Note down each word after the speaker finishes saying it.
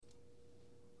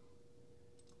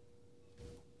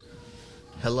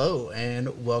Hello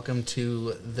and welcome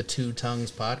to the Two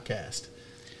Tongues podcast.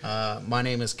 My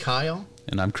name is Kyle.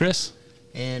 And I'm Chris.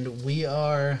 And we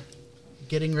are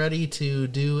getting ready to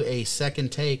do a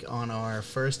second take on our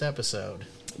first episode.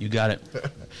 You got it.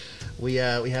 We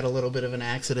had a little bit of an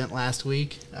accident last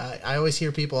week. I always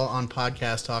hear people on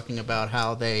podcasts talking about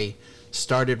how they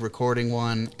started recording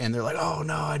one and they're like, oh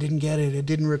no, I didn't get it. It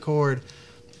didn't record.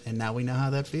 And now we know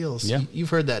how that feels. Yeah. You've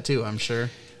heard that too, I'm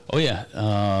sure. Oh, yeah.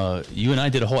 You and I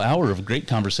did a whole hour of great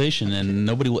conversation, and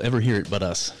nobody will ever hear it but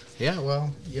us. Yeah,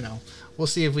 well, we'll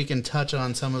see if we can touch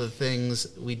on some of the things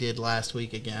we did last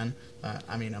week again.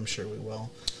 I'm sure we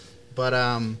will. But,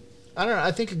 I don't know.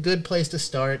 I think a good place to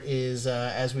start is,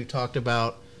 as we've talked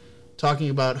about, talking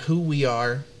about who we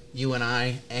are, you and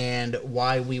I, and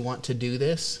why we want to do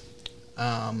this.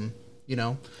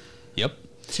 Yep.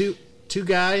 Two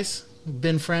guys,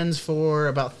 been friends for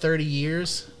about 30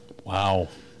 years. Wow.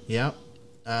 Yep.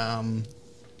 I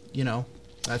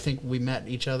think we met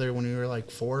each other when we were like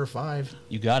 4 or 5.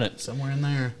 You got it. Somewhere in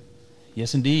there.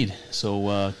 Yes, indeed.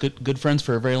 So good friends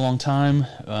for a very long time.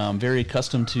 Very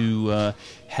accustomed to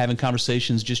having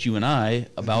conversations, just you and I,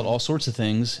 about all sorts of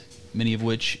things. Many of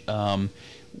which you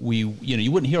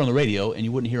wouldn't hear on the radio, and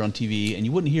you wouldn't hear on TV, and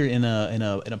you wouldn't hear in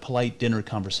a polite dinner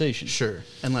conversation. Sure,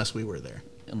 unless we were there.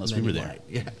 Unless we were there. Might.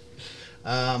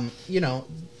 Yeah.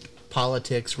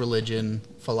 Politics, religion,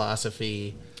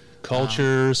 philosophy,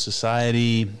 culture,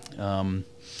 society,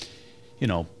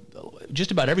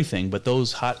 just about everything. But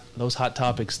those hot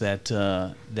topics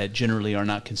that generally are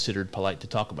not considered polite to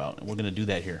talk about, and we're going to do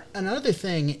that here. Another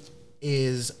thing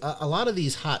is a lot of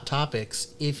these hot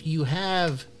topics. If you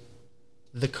have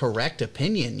the correct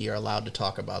opinion, you're allowed to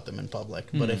talk about them in public.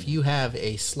 But if you have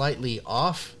a slightly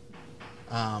off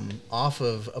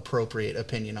of appropriate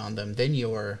opinion on them, then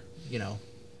you're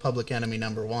public enemy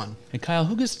number one. And Kyle,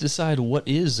 who gets to decide what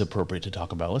is appropriate to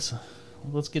talk about?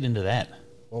 Let's get into that.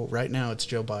 Well, right now it's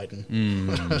Joe Biden.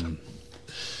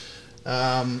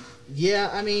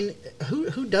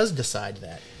 Who does decide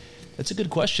that? That's a good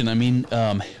question.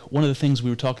 One of the things we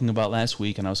were talking about last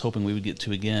week, and I was hoping we would get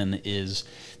to again, is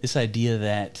this idea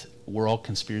that we're all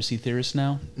conspiracy theorists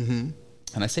now. Mm-hmm.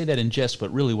 And I say that in jest,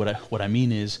 but really what I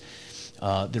mean is,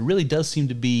 there really does seem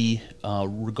to be,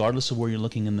 regardless of where you're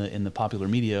looking in the popular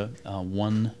media,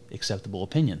 one acceptable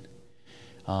opinion.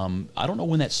 I don't know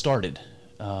when that started.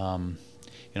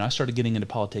 I started getting into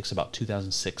politics about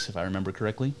 2006, if I remember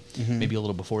correctly, maybe a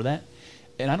little before that,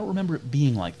 and I don't remember it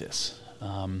being like this.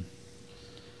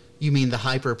 You mean the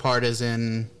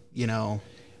hyper-partisan,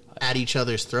 at each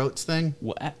other's throats thing?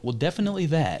 Well, definitely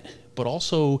that, but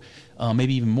also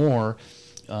maybe even more,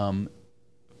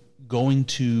 going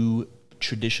to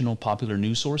traditional popular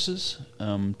news sources,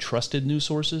 trusted news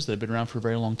sources that have been around for a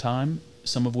very long time,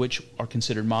 some of which are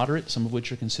considered moderate, some of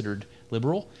which are considered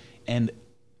liberal, and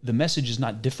the message is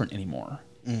not different anymore.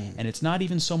 And it's not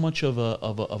even so much of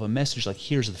a message like,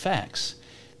 here's the facts.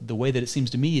 The way that it seems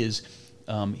to me is,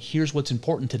 here's what's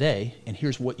important today, and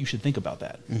here's what you should think about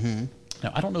that. Mm-hmm.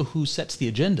 Now, I don't know who sets the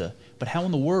agenda, but how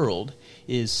in the world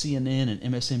is CNN and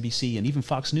MSNBC and even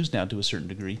Fox News now to a certain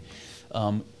degree,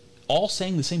 all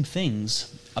saying the same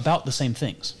things about the same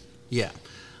things? Yeah.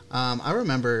 I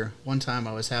remember one time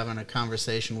I was having a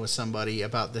conversation with somebody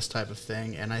about this type of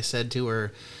thing, and I said to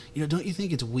her, don't you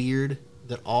think it's weird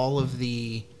that all of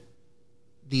these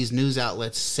news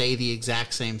outlets say the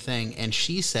exact same thing? And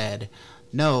she said,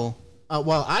 no.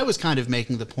 I was kind of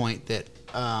making the point that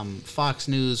Fox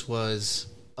News was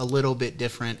a little bit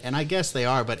different, and I guess they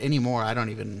are, but anymore, I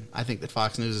think that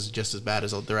Fox News is just as bad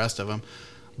as the rest of them.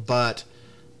 But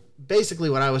basically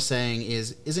what I was saying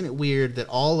is, isn't it weird that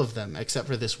all of them, except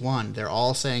for this one, they're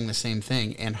all saying the same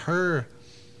thing? And her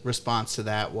response to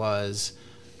that was,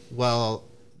 well,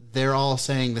 they're all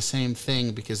saying the same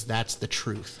thing because that's the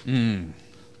truth.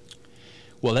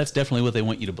 Well, that's definitely what they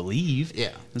want you to believe.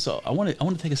 Yeah. And so I want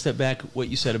to take a step back, what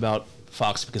you said about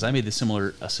Fox, because I made a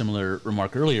similar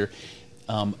remark earlier.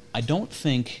 I don't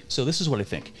think, so this is what I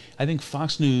think. I think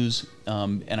Fox News,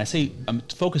 and I say I'm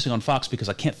focusing on Fox because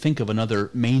I can't think of another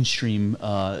mainstream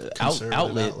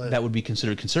outlet that would be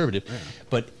considered conservative.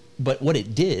 Yeah. But what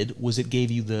it did was it gave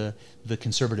you the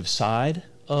conservative side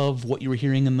of what you were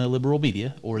hearing in the liberal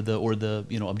media or the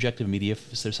objective media,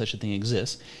 if there's such a thing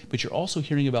exists. But you're also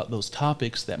hearing about those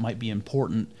topics that might be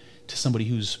important to somebody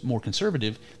who's more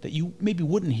conservative that you maybe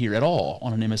wouldn't hear at all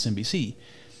on an MSNBC.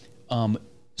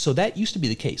 So that used to be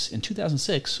the case. In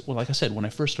 2006, well, like I said, when I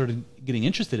first started getting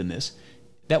interested in this,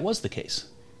 that was the case.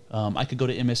 I could go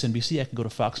to MSNBC, I could go to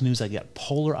Fox News, I got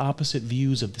polar opposite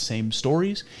views of the same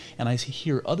stories, and I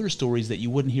hear other stories that you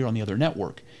wouldn't hear on the other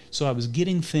network. So I was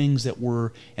getting things that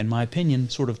were, in my opinion,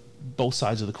 sort of both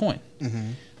sides of the coin.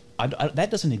 That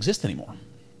doesn't exist anymore.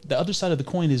 The other side of the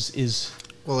coin is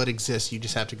Well, it exists. You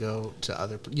just have to go to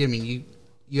other. I mean,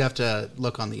 you have to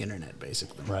look on the internet,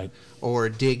 basically, right. or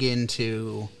dig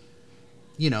into,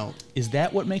 Is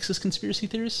that what makes us conspiracy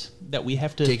theorists? That we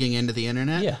have to digging into the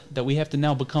internet? Yeah, that we have to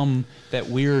now become that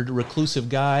weird reclusive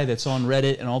guy that's on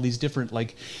Reddit and all these different, these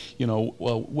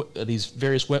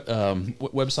various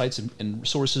websites and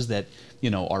sources that,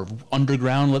 are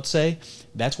underground, let's say.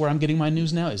 That's where I'm getting my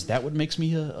news now. Is that what makes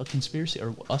me a conspiracy,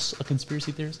 or us a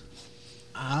conspiracy theorist?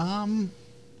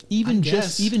 Even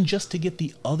just to get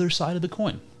the other side of the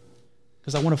coin,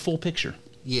 because I want a full picture.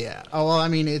 Yeah. Oh, well, I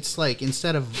mean, it's like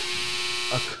instead of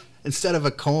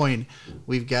a coin,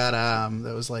 we've got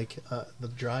that was like the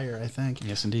dryer, I think.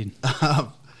 Yes, indeed.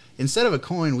 Instead of a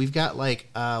coin, we've got like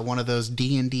one of those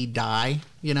D&D die,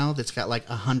 that's got like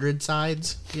 100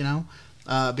 sides,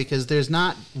 because there's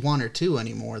not one or two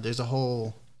anymore. There's a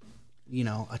whole,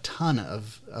 a ton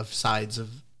of sides of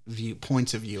view,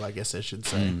 points of view, I guess I should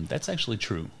say. That's actually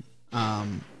true.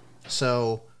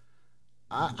 So,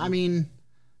 I mean,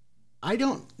 I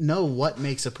don't know what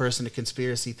makes a person a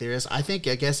conspiracy theorist. I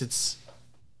guess it's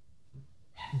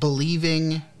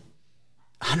believing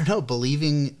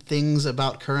things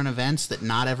about current events that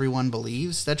not everyone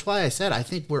believes. That's why I said I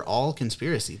think we're all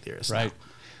conspiracy theorists. Right. Now.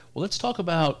 Well, let's talk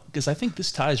about, because I think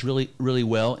this ties really, really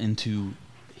well into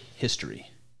history.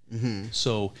 Mm-hmm.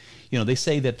 So, they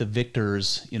say that the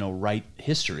victors, write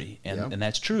history, and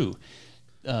that's true,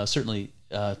 certainly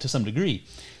to some degree.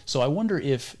 So I wonder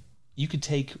if you could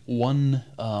take one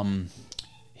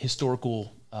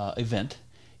historical event,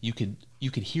 you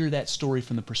could hear that story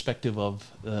from the perspective of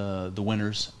the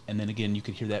winners, and then again you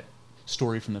could hear that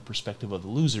story from the perspective of the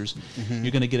losers. Mm-hmm.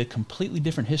 You're going to get a completely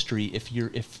different history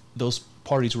if those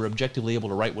parties were objectively able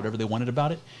to write whatever they wanted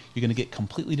about it. You're going to get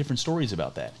completely different stories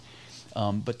about that.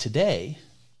 But today,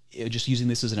 just using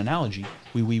this as an analogy,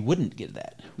 we wouldn't get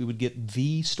that. We would get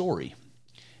the story.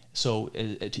 So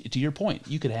to your point,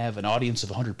 you could have an audience of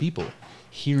 100 people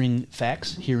hearing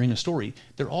facts, hearing a story.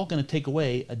 They're all going to take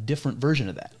away a different version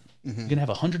of that. Mm-hmm. You're going to have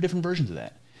 100 different versions of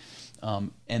that.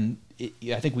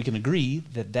 I think we can agree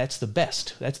that that's the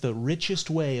best. That's the richest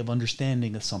way of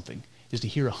understanding of something, is to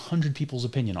hear 100 people's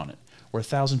opinion on it, or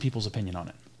 1,000 people's opinion on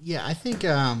it. Yeah, I think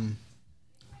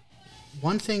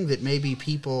one thing that maybe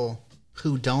people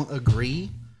who don't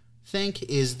agree think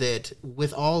is that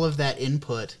with all of that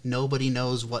input, nobody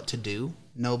knows what to do.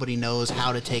 Nobody knows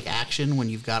how to take action when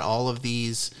you've got all of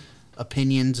these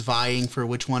opinions vying for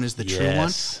which one is the true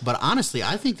one. But honestly,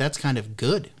 I think that's kind of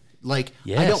good. Like,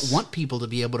 I don't want people to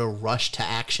be able to rush to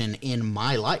action in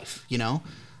my life,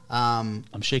 I'm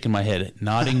shaking my head,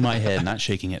 nodding my head, not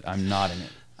shaking it. I'm nodding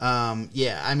it.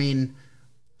 Yeah, I mean,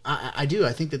 I do.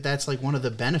 I think that that's like one of the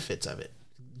benefits of it.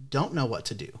 Don't know what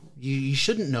to do. You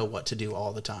shouldn't know what to do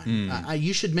all the time.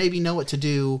 You should maybe know what to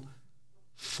do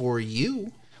for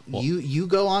you. Well, you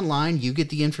go online, you get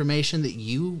the information that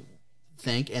you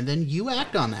think, and then you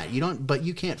act on that. But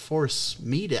you can't force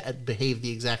me to behave the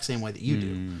exact same way that you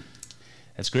do.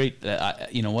 That's great.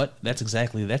 You know what?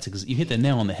 You hit the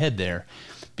nail on the head there,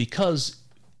 because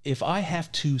if I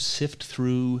have to sift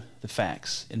through the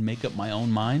facts and make up my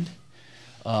own mind,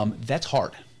 that's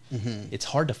hard. Mm-hmm. It's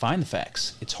hard to find the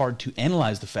facts. It's hard to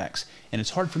analyze the facts, and it's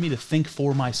hard for me to think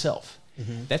for myself.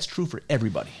 Mm-hmm. That's true for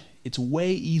everybody. It's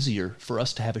way easier for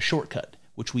us to have a shortcut,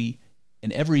 which we,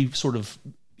 in every sort of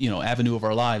avenue of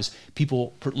our lives,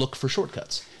 people look for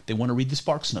shortcuts. They want to read the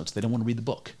Sparks Notes. They don't want to read the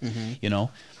book.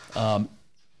 Mm-hmm.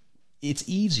 It's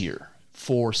easier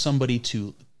for somebody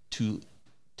to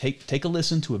take a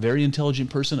listen to a very intelligent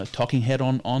person, a talking head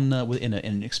in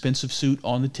an expensive suit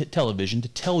on the television, to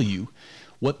tell you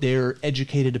what their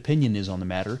educated opinion is on the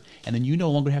matter, and then you no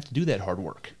longer have to do that hard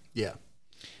work. Yeah.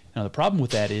 Now, the problem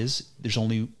with that is there's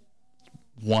only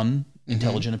one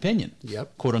intelligent opinion.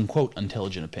 Yep. Quote unquote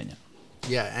intelligent opinion.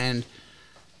 Yeah, and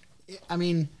I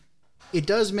mean, it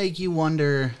does make you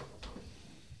wonder.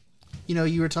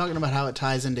 You were talking about how it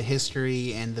ties into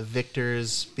history and the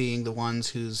victors being the ones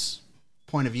whose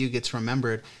point of view gets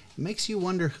remembered. It makes you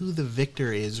wonder who the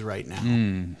victor is right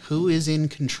now. Who is in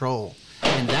control?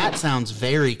 And that sounds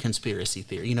very conspiracy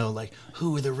theory. Like,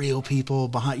 who are the real people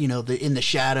behind, in the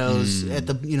shadows at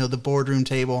the, the boardroom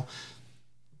table.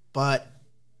 But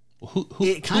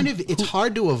it's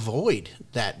hard to avoid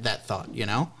that thought,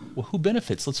 Well, who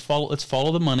benefits? Let's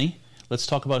follow the money. Let's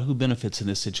talk about who benefits in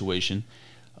this situation.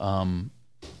 I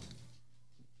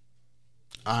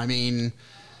mean,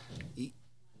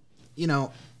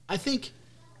 I think,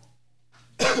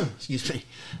 excuse me,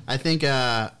 I think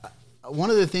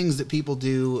one of the things that people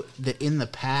do that in the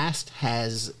past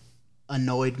has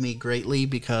annoyed me greatly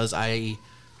because I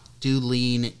do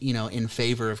lean, in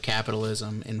favor of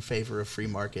capitalism, in favor of free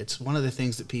markets. One of the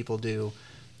things that people do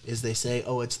is they say,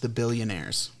 oh, it's the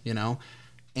billionaires,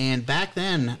 And back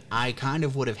then, I kind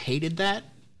of would have hated that.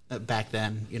 Back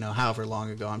then, however long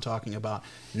ago I'm talking about.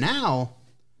 Now,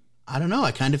 I don't know.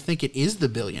 I kind of think it is the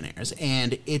billionaires.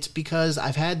 And it's because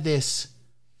I've had this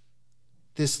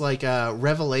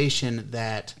revelation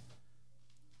that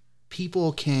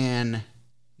people can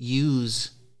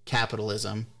use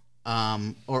capitalism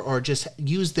or just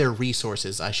use their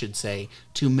resources, I should say,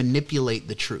 to manipulate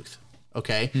the truth.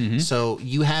 Okay. Mm-hmm. So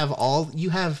you're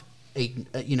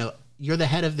the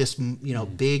head of this,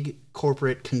 big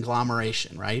corporate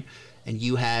conglomeration, right? And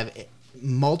you have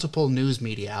multiple news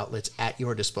media outlets at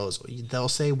your disposal. They'll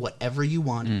say whatever you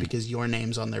want because your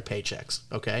name's on their paychecks.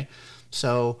 Okay.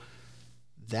 So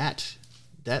that's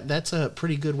a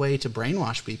pretty good way to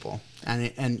brainwash people.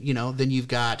 And then you've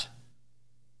got,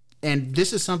 and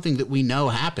this is something that we know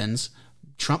happens.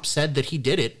 Trump said that he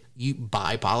did it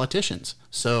by politicians.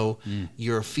 So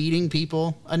you're feeding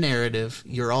people a narrative.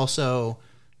 You're also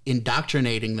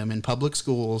indoctrinating them in public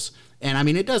schools. And I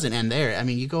mean, it doesn't end there. I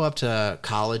mean, you go up to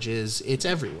colleges, it's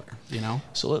everywhere,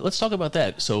 So let's talk about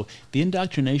that. So the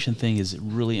indoctrination thing is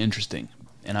really interesting.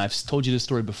 And I've told you this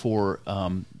story before,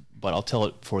 but I'll tell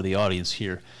it for the audience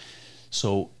here.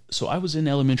 So I was in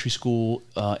elementary school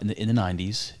in the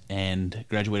 90s and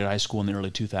graduated high school in the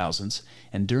early 2000s.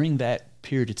 And during that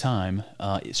period of time,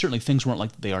 certainly things weren't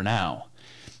like they are now.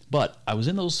 But I was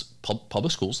in those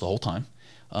public schools the whole time.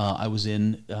 I was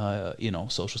in,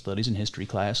 social studies and history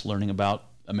class, learning about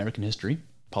American history,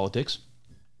 politics.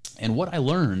 And what I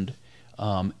learned,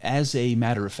 as a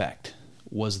matter of fact,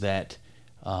 was that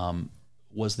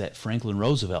Franklin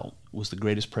Roosevelt was the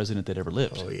greatest president that ever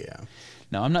lived. Oh, yeah.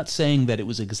 Now, I'm not saying that it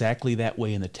was exactly that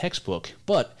way in the textbook,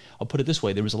 but I'll put it this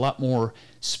way. There was a lot more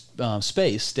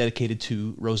space dedicated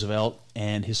to Roosevelt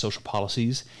and his social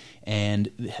policies,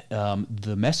 and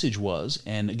the message was,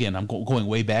 and again, I'm going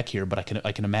way back here, but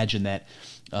I can imagine that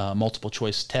multiple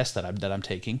choice test that I'm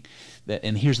taking.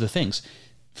 And here's the things: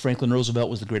 Franklin Roosevelt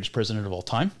was the greatest president of all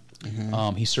time.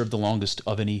 Mm-hmm. He served the longest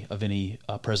of any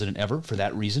president ever for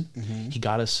that reason. Mm-hmm. He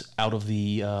got us out of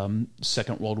the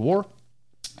Second World War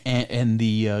and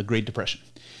the Great Depression.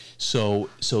 So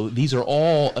these are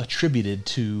all attributed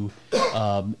to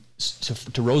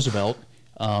Roosevelt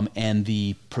and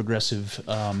the progressive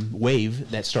wave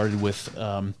that started with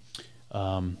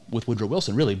Woodrow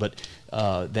Wilson, really. But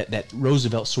that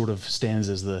Roosevelt sort of stands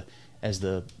as the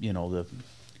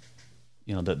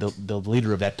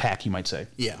leader of that pack, you might say.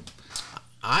 Yeah,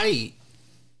 I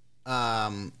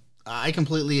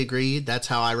completely agree. That's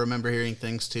how I remember hearing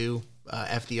things too.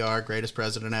 FDR, greatest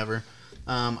president ever.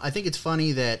 I think it's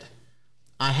funny that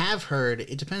I have heard,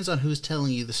 it depends on who's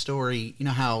telling you the story. You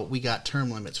know how we got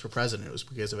term limits for president, it was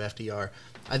because of FDR.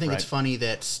 I think It's funny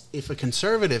that if a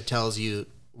conservative tells you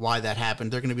why that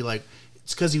happened, they're going to be like,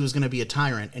 it's because he was going to be a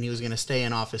tyrant and he was going to stay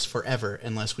in office forever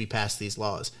unless we pass these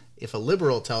laws. If a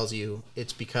liberal tells you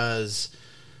it's because,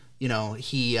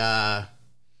 he,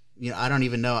 I don't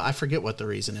even know. I forget what the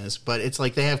reason is, but it's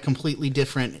like they have completely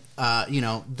different,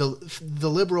 the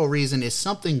liberal reason is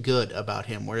something good about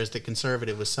him, whereas the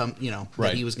conservative was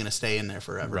that he was going to stay in there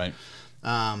forever. Right.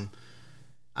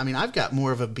 I mean, I've got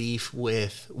more of a beef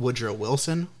with Woodrow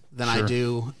Wilson than I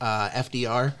do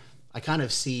FDR. I kind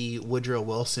of see Woodrow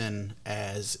Wilson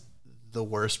as the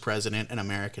worst president in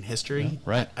American history. Yeah,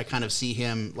 right. I kind of see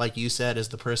him, like you said, as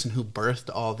the person who birthed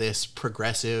all this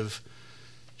progressive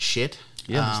shit.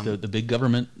 Yeah, the big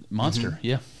government monster. Mm-hmm.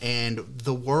 Yeah. And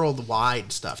the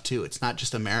worldwide stuff too. It's not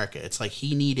just America. It's like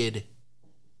he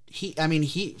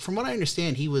from what I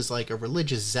understand, he was like a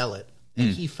religious zealot, and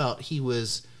he felt he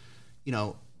was,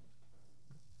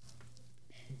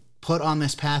 put on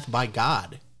this path by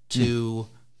God to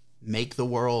make the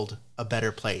world a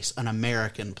better place, an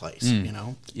American place,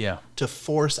 Yeah. to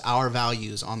force our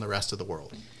values on the rest of the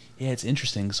world. Yeah, it's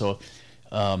interesting. So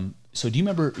do you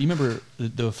remember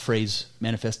the phrase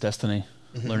manifest destiny?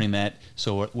 Mm-hmm. Learning that.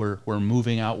 So we're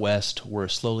moving out west. We're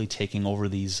slowly taking over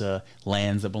these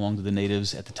lands that belonged to the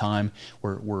natives at the time.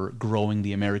 We're growing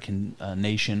the American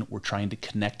nation. We're trying to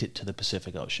connect it to the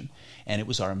Pacific Ocean. And it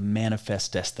was our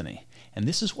manifest destiny. And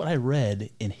this is what I read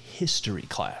in history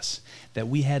class, that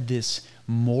we had this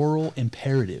moral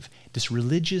imperative, this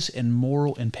religious and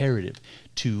moral imperative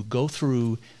to go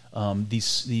through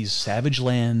these savage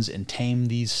lands and tame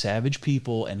these savage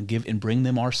people and bring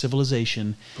them our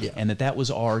civilization, and that was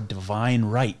our divine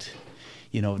right.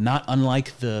 Not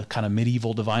unlike the kind of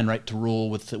medieval divine right to rule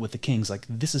with the kings. Like,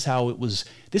 this is how it was.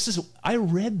 I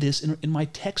read this in my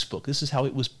textbook. This is how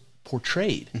it was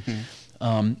portrayed. Mm-hmm.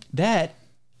 That,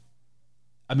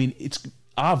 I mean, it's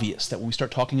obvious that when we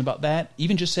start talking about that,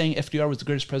 even just saying FDR was the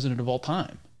greatest president of all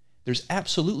time, there's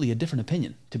absolutely a different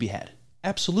opinion to be had.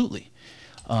 Absolutely.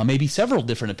 Maybe several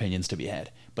different opinions to be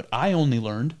had. But I only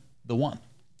learned the one.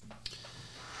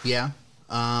 Yeah.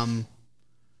 I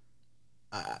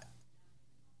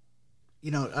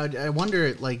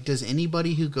wonder, like, does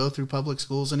anybody who go through public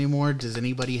schools anymore, does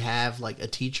anybody have, like, a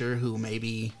teacher who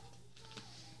maybe,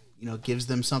 gives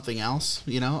them something else,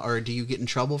 or do you get in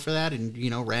trouble for that and,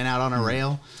 ran out on a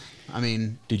rail? I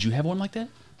mean... Did you have one like that?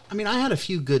 I mean, I had a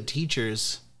few good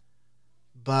teachers,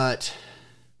 but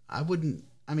I wouldn't...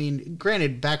 I mean,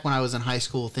 granted, back when I was in high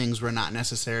school, things were not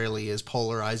necessarily as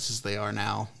polarized as they are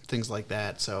now, things like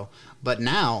that. So, but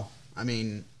now, I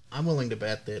mean, I'm willing to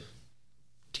bet that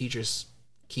teachers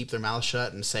keep their mouths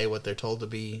shut and say what they're told to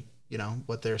be,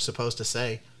 what they're supposed to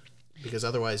say, because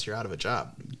otherwise you're out of a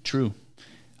job. True.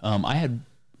 I had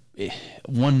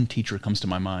one teacher comes to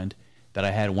my mind that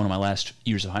I had in one of my last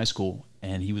years of high school,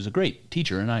 and he was a great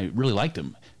teacher, and I really liked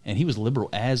him. And he was liberal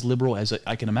as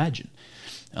I can imagine.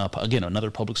 Again,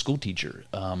 another public school teacher.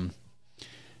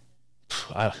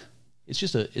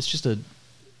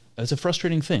 It's a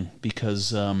frustrating thing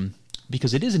because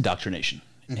it is indoctrination.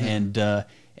 Mm-hmm.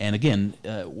 And again,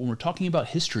 when we're talking about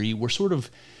history, we're sort of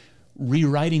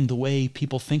rewriting the way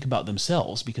people think about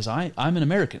themselves, because I'm an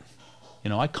American.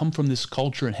 I come from this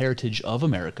culture and heritage of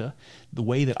America. The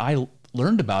way that I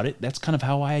learned about it, that's kind of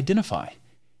how I identify.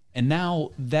 And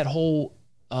now that whole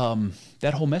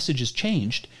message has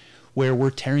changed, where we're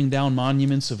tearing down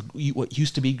monuments of what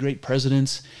used to be great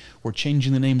presidents. We're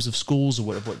changing the names of schools of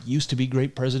what used to be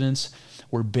great presidents.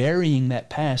 We're burying that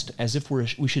past as if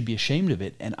we should be ashamed of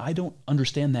it. And I don't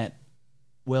understand that.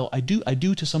 Well, I do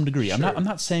to some degree. Sure. I'm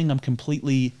not saying I'm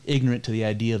completely ignorant to the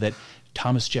idea that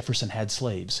Thomas Jefferson had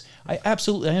slaves. I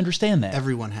understand that.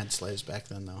 Everyone had slaves back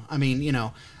then, though. I mean,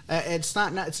 it's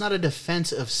not a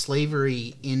defense of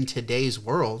slavery in today's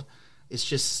world. It's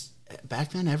just,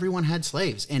 back then, everyone had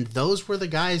slaves, and those were the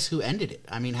guys who ended it.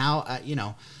 I mean, how, I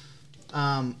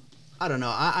don't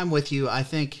know. I'm with you. I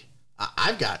think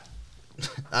I've got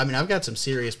some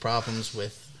serious problems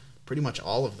with pretty much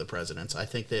all of the presidents. I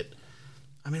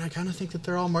kind of think that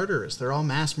they're all murderers. They're all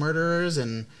mass murderers,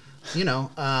 and,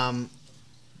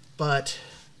 but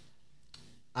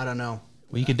I don't know.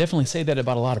 Well, you could definitely say that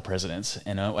about a lot of presidents,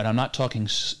 and I'm not talking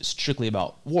strictly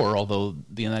about war, although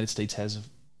the United States has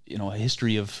a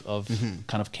history of mm-hmm.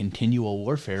 kind of continual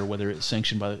warfare, whether it's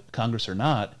sanctioned by Congress or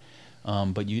not.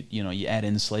 But you add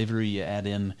in slavery, you add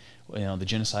in the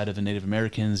genocide of the Native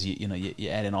Americans, you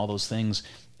add in all those things,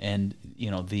 and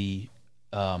the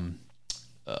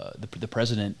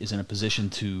president is in a position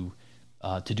to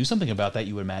do something about that,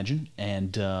 you would imagine,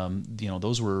 and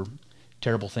those were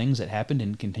terrible things that happened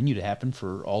and continue to happen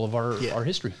for all of our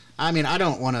history. I mean, I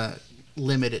don't want to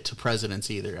limit it to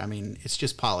presidents either. I mean, it's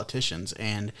just politicians.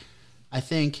 And I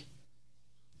think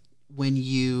when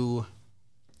you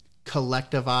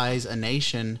collectivize a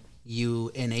nation, you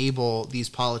enable these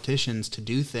politicians to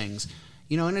do things,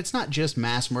 and it's not just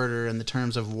mass murder in the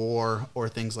terms of war or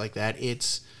things like that.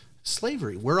 It's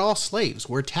slavery. We're all slaves.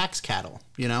 We're tax cattle,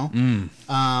 we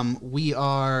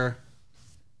are,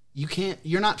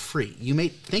 you're not free. You may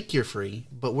think you're free,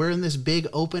 but we're in this big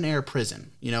open air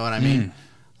prison. You know what I mean?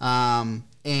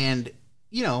 And,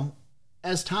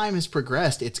 as time has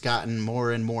progressed, it's gotten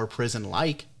more and more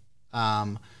prison-like.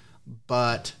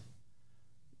 But,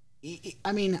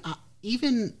 I mean,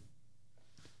 even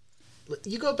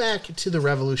you go back to the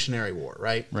Revolutionary War,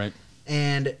 right? Right.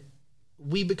 And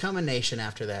we become a nation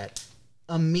after that.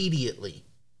 Immediately,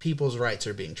 people's rights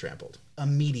are being trampled.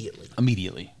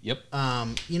 Immediately. Yep.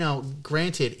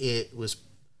 Granted, it was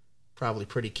probably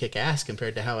pretty kick-ass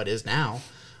compared to how it is now,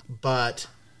 but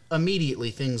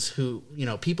immediately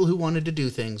people who wanted to do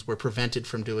things were prevented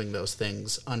from doing those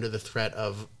things under the threat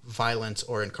of violence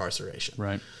or incarceration.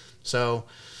 Right. So,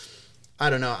 I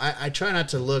don't know. I try not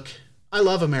to look... I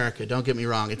love America, don't get me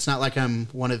wrong. It's not like I'm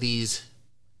one of these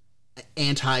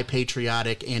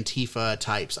anti-patriotic Antifa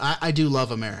types. I do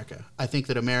love America. I think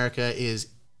that America is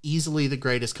easily the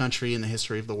greatest country in the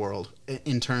history of the world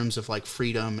in terms of like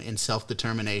freedom and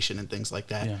self-determination and things like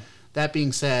that. Yeah. That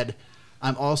being said,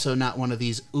 I'm also not one of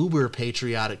these uber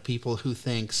patriotic people who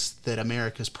thinks that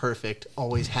America's perfect,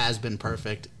 always has been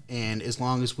perfect, and as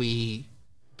long as we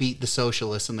beat the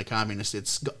socialists and the communists,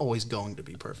 it's always going to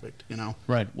be perfect,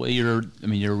 Right. Well, you're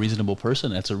a reasonable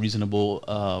person. That's a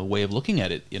reasonable way of looking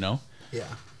at it, Yeah.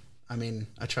 I mean,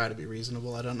 I try to be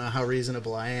reasonable. I don't know how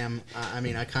reasonable I am.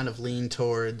 I kind of lean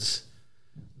towards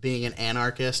being an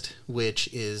anarchist, which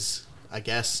is I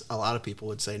guess a lot of people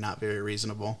would say not very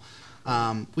reasonable.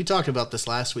 We talked about this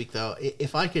last week, though.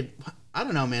 If I could, I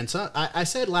don't know, man. So I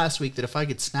said last week that if I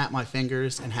could snap my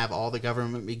fingers and have all the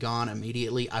government be gone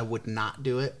immediately, I would not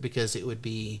do it because it would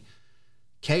be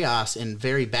chaos and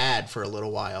very bad for a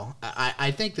little while.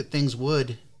 I think that things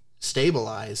would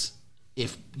stabilize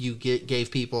if you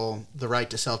gave people the right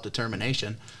to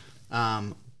self-determination.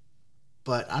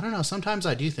 But I don't know. Sometimes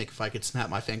I do think if I could snap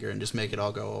my finger and just make it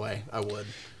all go away, I would.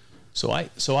 So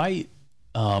I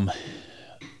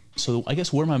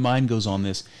guess where my mind goes on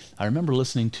this, I remember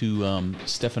listening to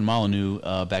Stefan Molyneux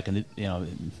back in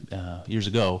years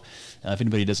ago. If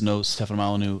anybody doesn't know Stefan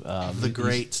Molyneux, the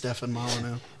great Stefan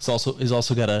Molyneux, he's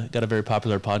also got a very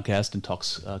popular podcast and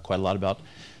talks quite a lot about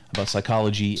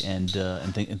psychology and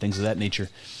things of that nature.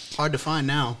 Hard to find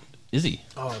now. Is he?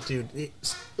 Oh, dude,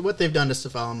 what they've done to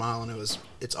Stefan Molyneux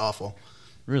it's awful.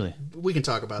 Really? We can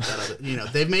talk about that.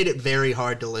 They've made it very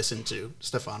hard to listen to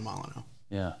Stefan Molyneux.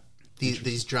 Yeah.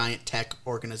 These giant tech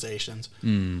organizations.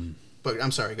 But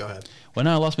I'm sorry, go ahead. Well,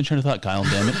 now I lost my train of thought, Kyle.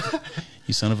 Damn it.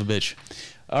 You son of a bitch.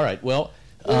 All right, well.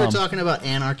 We were talking about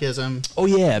anarchism. Oh,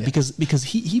 yeah. because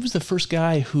he was the first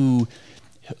guy who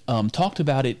talked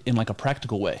about it in like a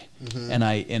practical way. Mm-hmm.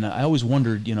 And I always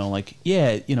wondered, you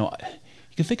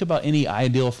can think about any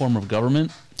ideal form of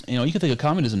government. You can think of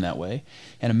communism that way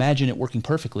and imagine it working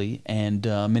perfectly, and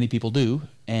many people do,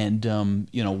 and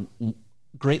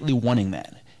greatly wanting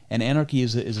that. And anarchy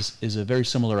is a very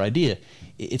similar idea.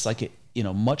 It's like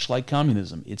much like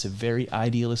communism. It's a very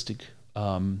idealistic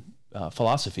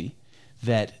philosophy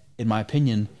that, in my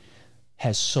opinion,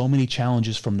 has so many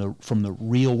challenges from the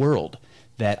real world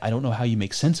that I don't know how you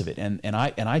make sense of it. And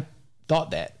I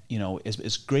thought that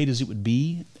as great as it would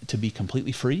be to be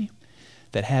completely free,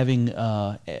 that having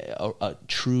a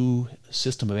true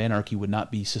system of anarchy would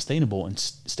not be sustainable. And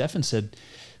Stefan said,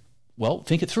 well,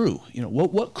 think it through.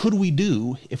 What could we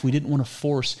do if we didn't want to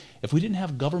force, if we didn't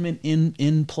have government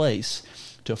in place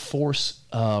to force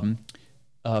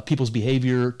people's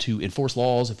behavior, to enforce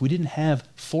laws, if we didn't have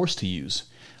force to use,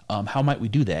 how might we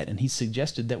do that? And he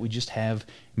suggested that we just have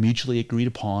mutually agreed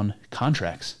upon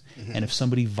contracts. Mm-hmm. And if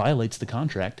somebody violates the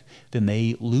contract, then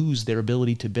they lose their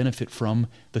ability to benefit from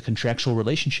the contractual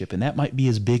relationship. And that might be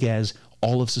as big as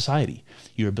all of society.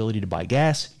 Your ability to buy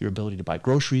gas, your ability to buy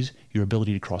groceries, your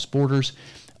ability to cross borders.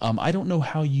 I don't know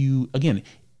how you, again,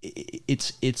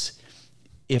 it's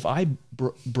if I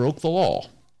broke the law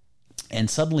and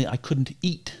suddenly I couldn't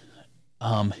eat,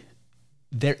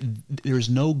 there's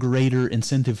no greater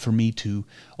incentive for me to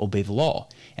obey the law.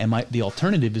 And the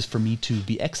alternative is for me to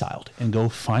be exiled and go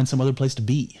find some other place to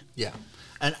be. Yeah.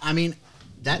 And I mean,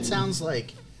 that sounds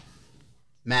like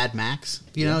Mad Max.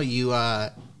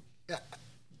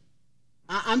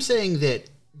 I'm saying that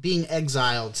being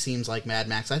exiled seems like Mad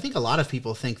Max. I think a lot of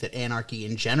people think that anarchy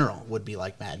in general would be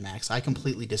like Mad Max. I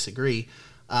completely disagree.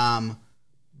 But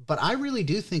I really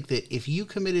do think that if you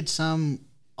committed some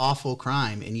awful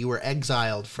crime and you were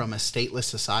exiled from a stateless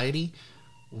society,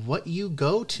 what you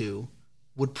go to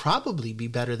would probably be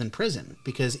better than prison,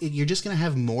 because you're just going to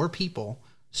have more people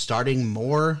starting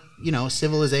more,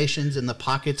 civilizations in the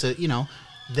pockets of,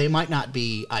 they might not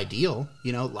be ideal.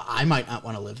 I might not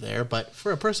want to live there, but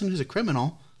for a person who's a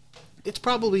criminal,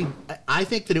 I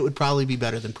think that it would probably be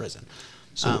better than prison.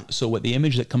 So what the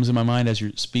image that comes in my mind as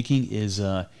you're speaking is, do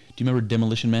you remember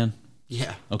Demolition Man?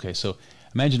 Yeah. Okay. So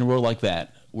imagine a world like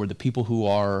that, where the people who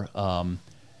are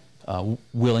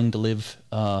willing to live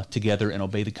together and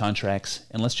obey the contracts,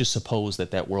 and let's just suppose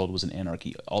that world was an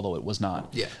anarchy, although it was not.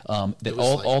 Yeah. That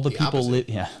all the people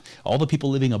all the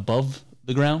people living above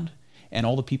the ground and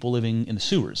all the people living in the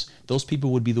sewers, those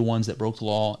people would be the ones that broke the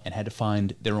law and had to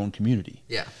find their own community.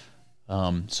 Yeah.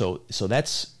 So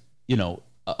that's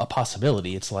a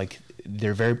possibility. It's like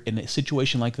they're very in a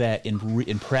situation like that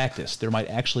in practice, there might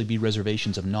actually be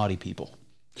reservations of naughty people.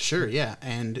 Sure, yeah.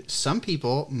 And some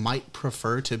people might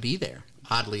prefer to be there,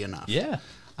 oddly enough. Yeah.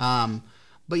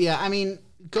 But yeah, I mean,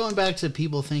 going back to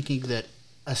people thinking that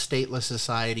a stateless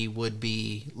society would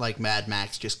be like Mad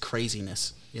Max, just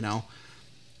craziness,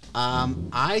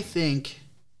 I think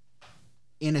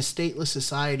in a stateless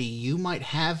society, you might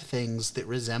have things that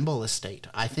resemble a state.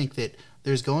 I think that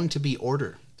there's going to be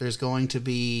order. There's going to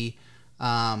be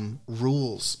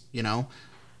rules,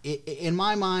 In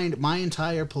my mind, my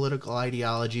entire political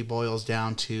ideology boils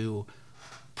down to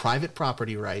private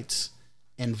property rights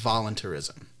and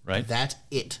voluntarism. Right. That's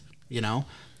it,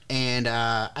 And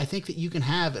I think that you can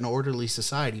have an orderly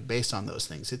society based on those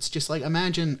things. It's just like,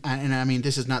 imagine, and I mean,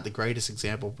 this is not the greatest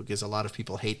example because a lot of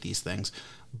people hate these things,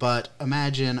 but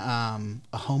imagine a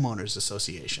homeowners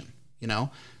association,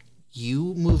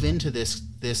 You move into this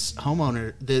this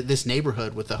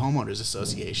neighborhood with the homeowners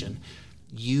association.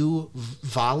 You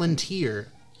volunteer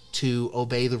to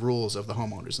obey the rules of the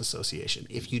homeowners association.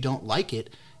 If you don't like it,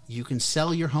 you can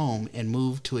sell your home and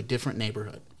move to a different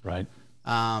neighborhood. Right.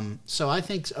 So I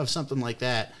think of something like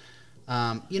that.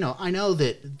 I know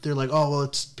that they're like, oh,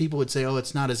 well, people would say, oh,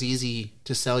 it's not as easy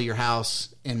to sell your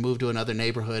house and move to another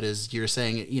neighborhood as you're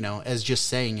saying it, as just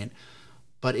saying it.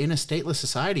 But in a stateless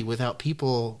society, without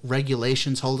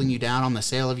regulations holding you down on the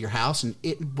sale of your house, and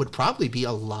it would probably be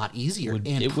a lot easier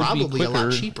and probably a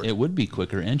lot cheaper. It would be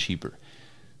quicker and cheaper.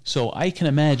 So I can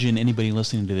imagine anybody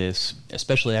listening to this,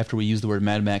 especially after we use the word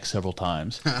Mad Max several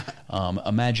times,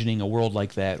 imagining a world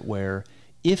like that where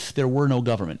if there were no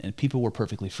government and people were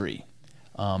perfectly free.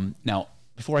 Now,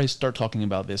 before I start talking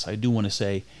about this, I do want to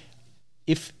say,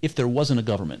 if there wasn't a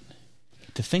government,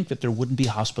 to think that there wouldn't be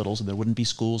hospitals and there wouldn't be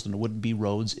schools and there wouldn't be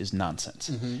roads is nonsense.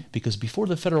 Mm-hmm. Because before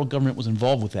the federal government was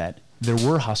involved with that, there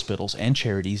were hospitals and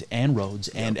charities and roads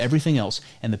and everything else,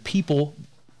 and the people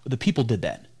did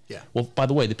that. Yeah. Well, by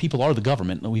the way, the people are the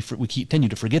government, and we continue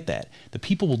to forget that. The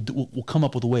people will come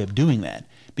up with a way of doing that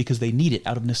because they need it.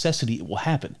 Out of necessity, it will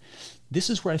happen. This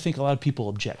is where I think a lot of people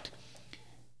object.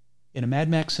 In a Mad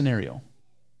Max scenario,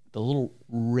 the little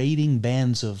raiding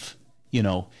bands of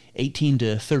 18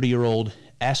 to 30-year-old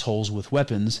assholes with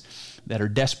weapons that are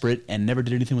desperate and never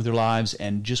did anything with their lives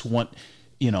and just want,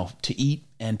 to eat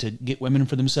and to get women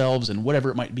for themselves and whatever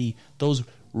it might be, those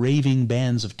raving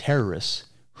bands of terrorists,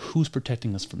 who's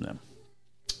protecting us from them?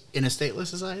 In a stateless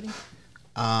society?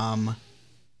 A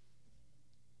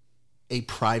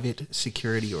private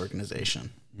security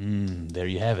organization. There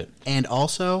you have it. And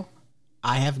also,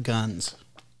 I have guns.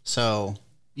 So,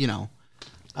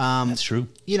 that's true.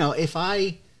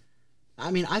 I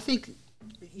think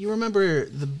you remember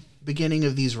the beginning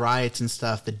of these riots and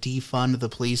stuff, the defund the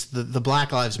police, the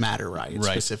Black Lives Matter riots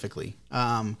specifically.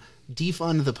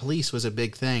 Defund the police was a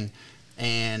big thing.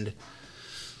 And,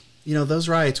 those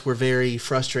riots were very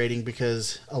frustrating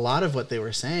because a lot of what they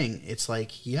were saying, it's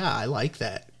like, yeah, I like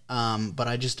that. But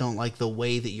I just don't like the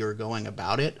way that you're going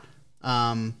about it.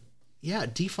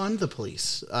 Defund the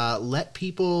police. Let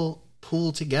people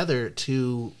pool together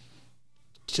to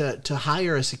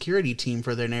hire a security team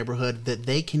for their neighborhood that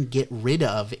they can get rid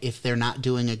of if they're not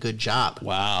doing a good job.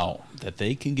 Wow, that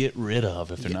they can get rid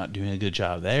of if they're not doing a good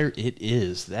job. There it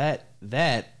is. That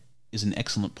is an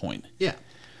excellent point. Yeah.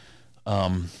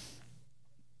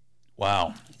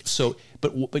 Wow. So,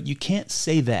 but you can't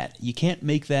say that. You can't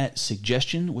make that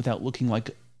suggestion without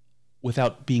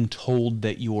being told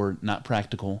that you're not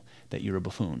practical, that you're a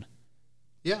buffoon.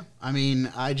 Yeah. I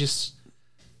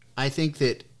think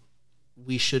that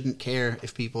we shouldn't care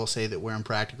if people say that we're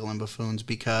impractical and buffoons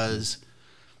because,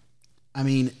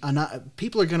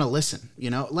 people are going to listen,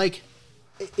 Like,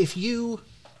 if you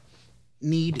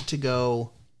need to go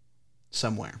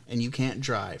somewhere and you can't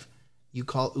drive, you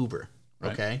call Uber,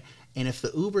 okay? Right. And if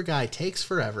the Uber guy takes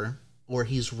forever or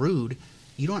he's rude,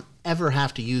 you don't ever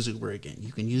have to use Uber again.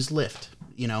 You can use Lyft,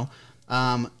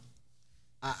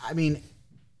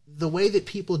 the way that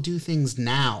people do things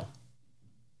now,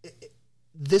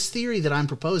 this theory that I'm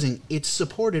proposing, it's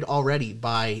supported already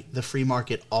by the free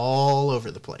market all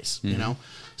over the place,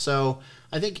 So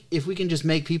I think if we can just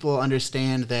make people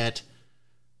understand that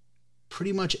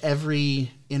pretty much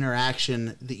every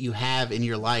interaction that you have in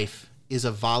your life is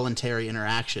a voluntary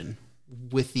interaction,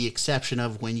 with the exception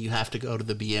of when you have to go to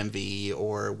the BMV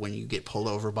or when you get pulled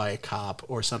over by a cop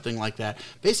or something like that.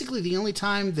 Basically, the only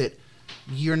time that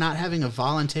you're not having a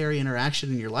voluntary interaction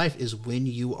in your life is when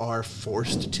you are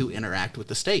forced to interact with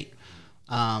the state.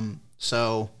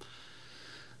 So,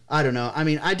 I don't know.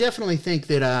 I definitely think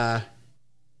that a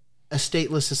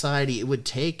stateless society, it would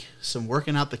take some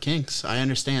working out the kinks. I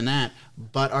understand that.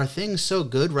 But are things so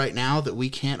good right now that we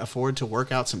can't afford to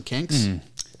work out some kinks?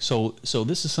 So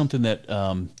this is something that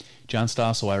John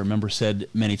Stossel, I remember, said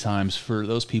many times. For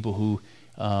those people who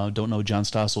don't know John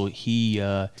Stossel, he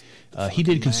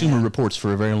did Consumer Reports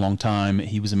for a very long time.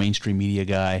 He was a mainstream media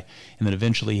guy, and then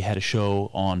eventually had a show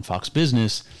on Fox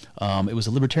Business. It was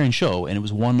a libertarian show, and it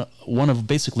was one of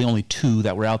basically only two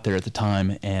that were out there at the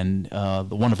time, and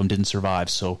the one of them didn't survive.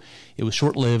 So it was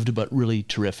short-lived, but really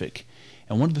terrific.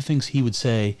 And one of the things he would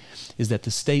say is that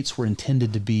the states were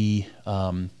intended to be,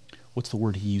 what's the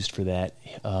word he used for that?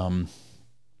 Now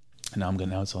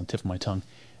it's on the tip of my tongue.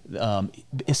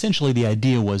 Essentially, the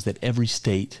idea was that every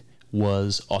state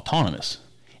was autonomous,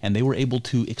 and they were able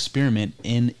to experiment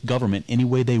in government any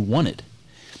way they wanted,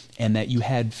 and that you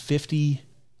had 50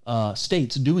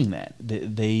 states doing that.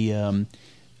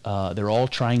 They're all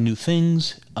trying new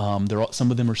things.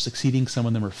 Some of them are succeeding, some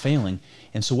of them are failing.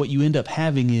 And so what you end up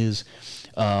having is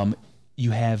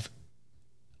you have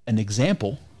an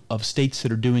example of states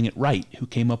that are doing it right, who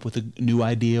came up with a new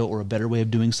idea or a better way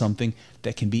of doing something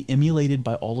that can be emulated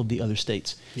by all of the other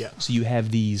states. Yeah. So you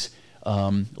have these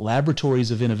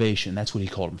laboratories of innovation. That's what he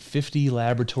called them, 50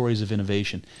 laboratories of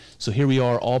innovation. So here we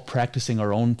are all practicing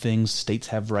our own things. States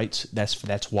have rights.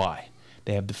 That's why.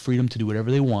 They have the freedom to do whatever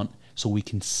they want, so we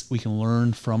can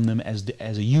learn from them as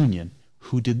a union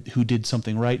who did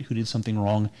something right, who did something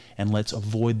wrong, and let's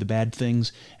avoid the bad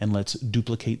things and let's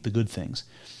duplicate the good things.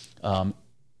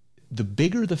 The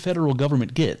bigger the federal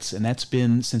government gets, and that's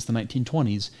been since the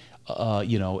 1920s,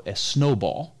 a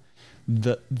snowball,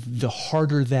 the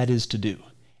harder that is to do.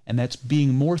 And that's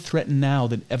being more threatened now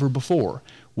than ever before,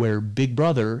 where Big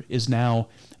Brother is now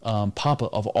Papa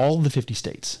of all the 50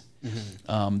 states.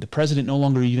 Mm-hmm. The president no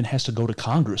longer even has to go to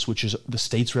Congress, which is the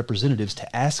state's representatives,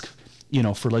 to ask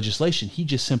for legislation. He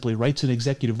just simply writes an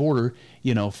executive order,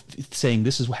 saying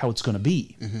this is how it's going to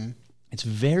be. Mm-hmm. It's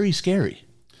very scary.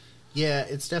 Yeah,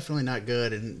 it's definitely not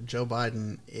good. And Joe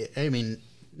Biden,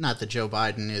 not that Joe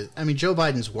Biden is, Joe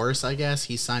Biden's worse, I guess.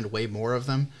 He signed way more of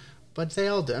them. But they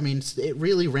all do. It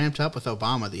really ramped up with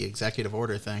Obama, the executive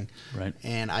order thing. Right.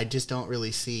 And I just don't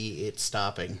really see it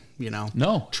stopping,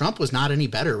 No. Trump was not any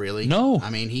better, really. No.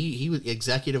 He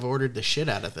executive ordered the shit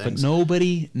out of things. But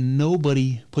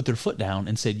nobody put their foot down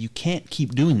and said, you can't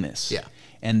keep doing this. Yeah.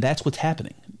 And that's what's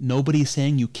happening. Nobody's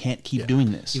saying you can't keep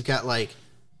doing this. You've got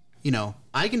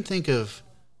I can think of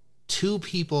 2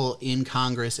 people in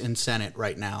Congress and Senate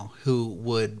right now who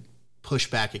would push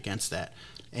back against that.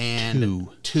 And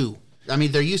 2.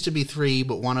 There used to be 3,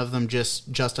 but one of them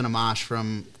Justin Amash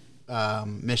from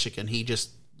Michigan. He just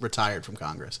retired from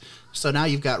Congress. So now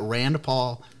you've got Rand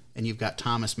Paul and you've got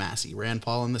Thomas Massie. Rand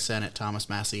Paul in the Senate, Thomas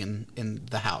Massie in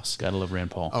the House. Gotta love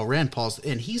Rand Paul. Oh, Rand Paul's,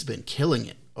 and he's been killing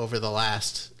it over the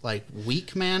last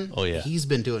week, man. Oh yeah, he's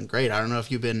been doing great. I don't know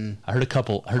if you've been. I heard a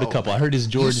couple. Man. I heard his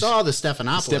George. You saw the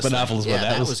Stephanopoulos one. Yeah,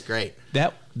 that was great.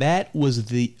 That was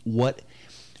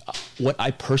what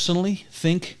I personally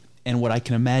think, and what I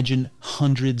can imagine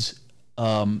hundreds,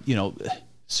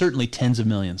 certainly tens of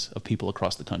millions of people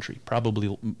across the country,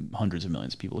 probably hundreds of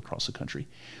millions of people across the country,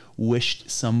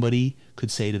 wished somebody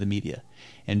could say to the media.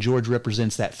 And George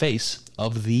represents that face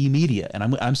of the media.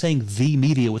 And I'm saying the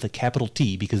media with a capital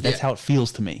T, because that's how it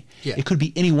feels to me. Yeah. It could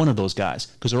be any one of those guys,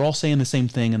 because they're all saying the same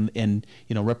thing and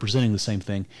representing the same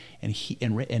thing.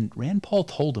 And Rand Paul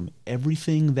told him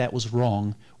everything that was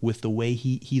wrong with the way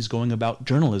he's going about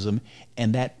journalism,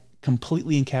 and that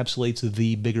completely encapsulates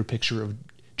the bigger picture of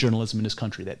journalism in this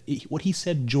country. That what he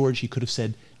said, George, he could have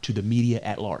said to the media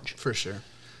at large. For sure.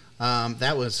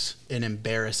 That was an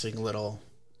embarrassing little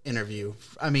interview.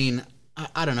 I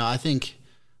don't know. I think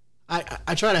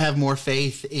I try to have more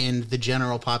faith in the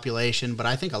general population, but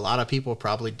I think a lot of people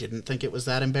probably didn't think it was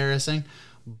that embarrassing.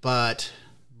 But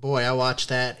boy, I watched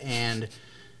that, and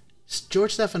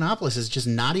George Stephanopoulos is just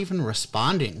not even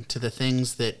responding to the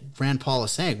things that Rand Paul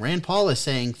is saying. Rand Paul is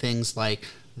saying things like,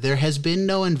 there has been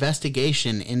no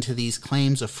investigation into these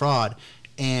claims of fraud,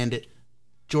 and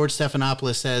George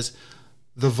Stephanopoulos says,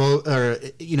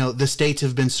 the states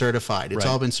have been certified. It's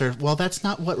all been certified. Well, that's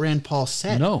not what Rand Paul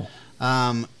said. No.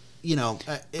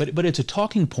 But it's a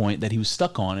talking point that he was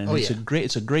stuck on, and it's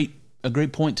a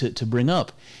great point to bring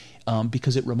up,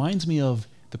 because it reminds me of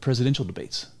the presidential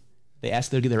debates.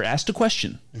 They're asked a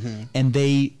question, mm-hmm. and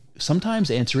they sometimes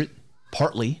answer it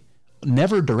partly,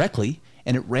 never directly,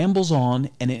 and it rambles on,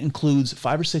 and it includes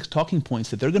 5 or 6 talking points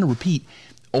that they're going to repeat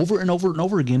over and over and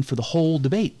over again for the whole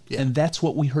debate. Yeah. And that's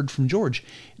what we heard from George.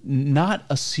 Not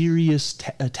a serious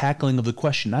tackling of the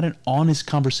question, not an honest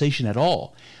conversation at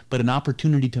all, but an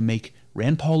opportunity to make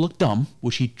Rand Paul look dumb,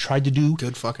 which he tried to do.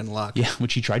 Good fucking luck. Yeah,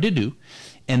 which he tried to do,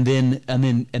 and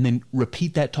then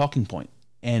repeat that talking point.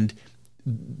 And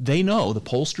they know, the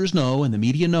pollsters know, and the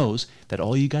media knows that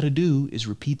all you got to do is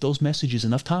repeat those messages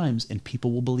enough times, and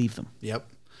people will believe them. Yep.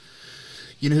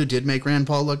 You know who did make Rand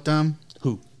Paul look dumb?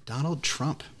 Who? Donald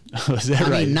Trump. Is that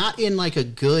right? Not in a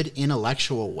good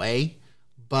intellectual way,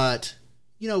 but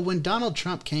when Donald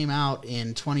Trump came out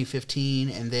in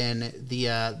 2015, and then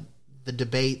the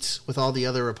debates with all the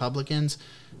other Republicans,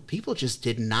 people just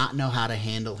did not know how to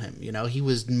handle him. He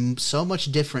was so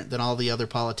much different than all the other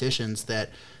politicians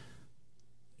that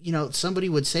somebody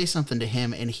would say something to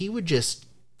him, and he would just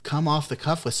come off the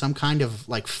cuff with some kind of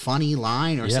funny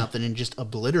line or something and just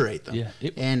obliterate them. Yeah,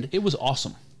 it was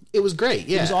awesome. It was great.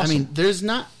 Yeah, it was awesome. There's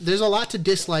a lot to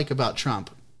dislike about Trump.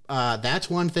 That's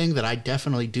one thing that I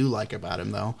definitely do like about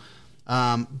him, though.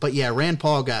 But yeah, Rand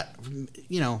Paul got,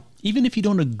 even if you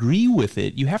don't agree with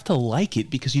it, you have to like it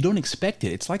because you don't expect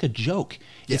it. It's like a joke.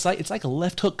 Yeah. It's like a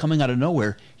left hook coming out of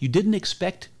nowhere. You didn't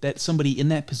expect that somebody in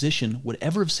that position would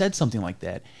ever have said something like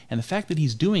that. And the fact that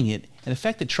he's doing it, and the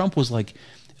fact that Trump was like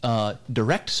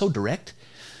direct,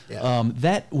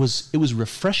 it was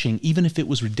refreshing, even if it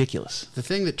was ridiculous. The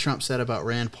thing that Trump said about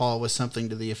Rand Paul was something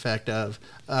to the effect of,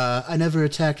 "I never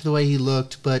attacked the way he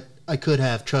looked, but I could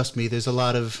have. Trust me. There's a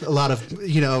lot of there's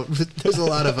a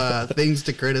lot of things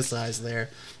to criticize there,"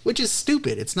 which is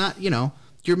stupid. It's not,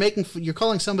 you're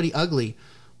calling somebody ugly,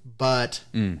 but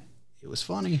it was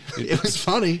funny. It was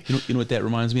funny. You know what that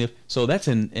reminds me of? So that's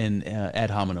in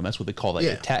ad hominem. That's what they call that.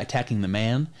 Yeah. Attacking the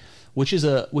man. Which is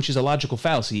a logical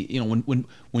fallacy.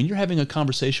 When you're having a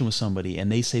conversation with somebody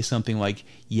and they say something like,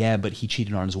 "Yeah, but he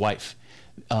cheated on his wife,"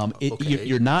 Okay.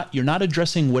 you're not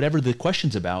addressing whatever the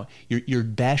question's about. You're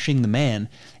bashing the man,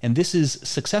 and this is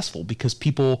successful because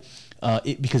because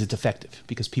it's effective,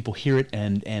 because people hear it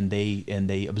and they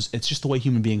it's just the way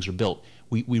human beings are built.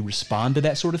 We respond to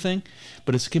that sort of thing,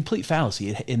 but it's a complete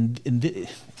fallacy.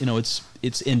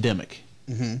 It's endemic.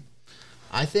 Mm-hmm.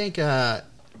 I think.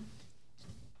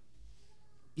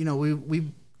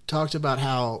 We talked about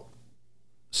how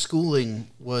schooling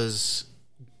was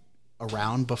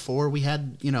around before we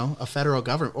had, a federal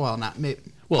government. Well, not maybe.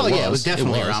 Well, yeah, it was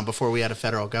definitely around before we had a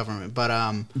federal government. But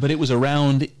it was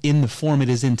around in the form it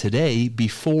is in today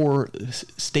before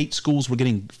state schools were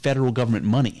getting federal government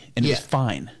money, and it was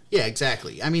fine. Yeah,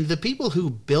 exactly. I mean, the people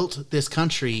who built this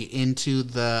country into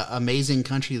the amazing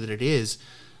country that it is,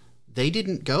 they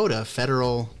didn't go to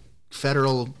federal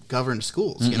governed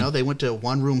schools. Mm-mm. They went to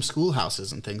one-room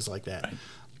schoolhouses and things like that. Right.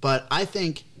 But I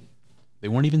think they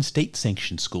weren't even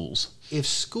state-sanctioned schools. If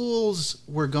schools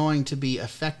were going to be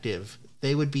effective,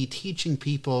 they would be teaching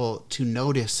people to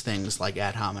notice things like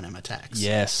ad hominem attacks.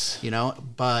 Yes.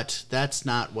 But that's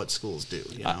not what schools do.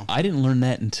 I didn't learn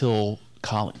that until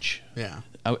college. Yeah.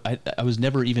 I was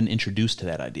never even introduced to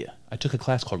that idea. I took a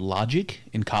class called Logic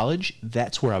in college.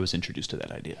 That's where I was introduced to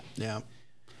that idea. Yeah.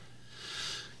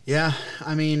 Yeah,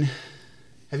 I mean,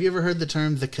 have you ever heard the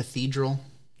term the cathedral?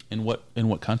 In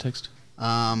what context?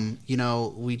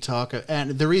 We talk,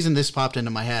 and the reason this popped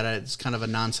into my head, it's kind of a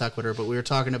non sequitur, but we were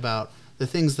talking about the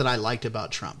things that I liked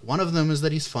about Trump. One of them is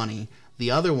that he's funny.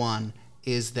 The other one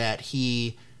is that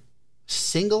he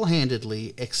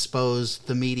single-handedly exposed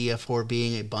the media for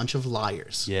being a bunch of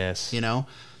liars. Yes.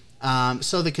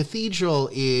 So the cathedral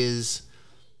is,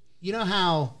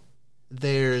 how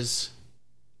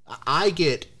I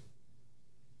get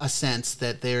a sense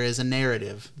that there is a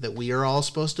narrative that we are all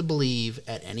supposed to believe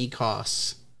at any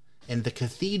costs, and the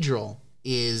cathedral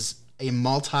is a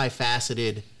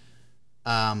multifaceted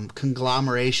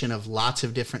conglomeration of lots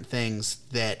of different things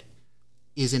that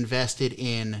is invested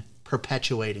in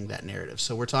perpetuating that narrative.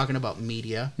 So we're talking about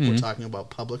media, we're talking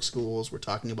about public schools, we're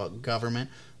talking about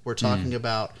government, we're talking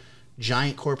about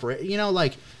giant corporate, in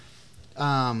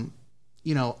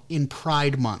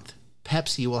Pride Month,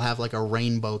 Pepsi will have like a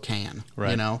rainbow can,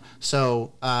 right.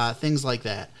 So things like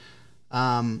that.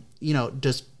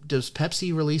 Does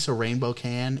Pepsi release a rainbow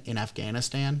can in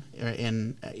Afghanistan or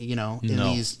in No.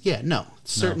 these? Yeah, no,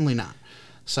 certainly not.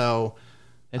 So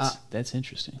that's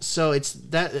interesting. So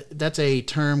that's a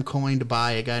term coined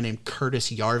by a guy named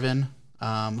Curtis Yarvin,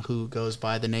 who goes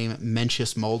by the name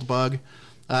Mencius Moldbug.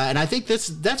 And I think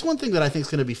that's one thing that I think is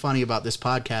going to be funny about this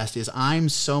podcast is I'm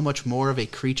so much more of a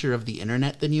creature of the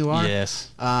internet than you are. Yes.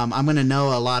 I'm going to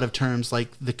know a lot of terms like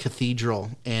the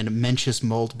cathedral and Mencius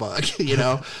Moldbug,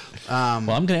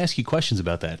 well, I'm going to ask you questions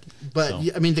about that. But,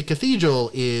 I mean, the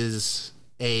cathedral is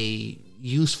a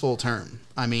useful term.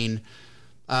 I mean...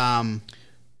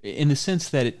 in the sense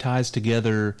that it ties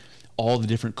together all the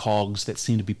different cogs that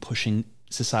seem to be pushing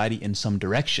society in some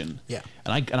direction. Yeah.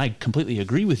 And I completely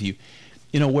agree with you.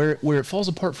 Where it falls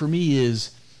apart for me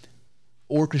is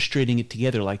orchestrating it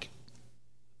together. Like,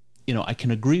 I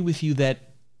can agree with you that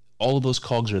all of those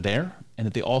cogs are there and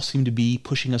that they all seem to be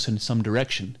pushing us in some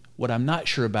direction. What I'm not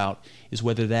sure about is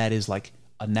whether that is like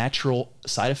a natural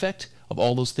side effect of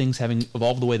all those things having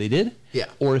evolved the way they did,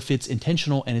 or if it's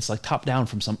intentional and it's like top down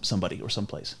from somebody or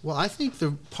someplace. Well, I think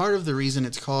the part of the reason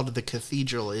it's called the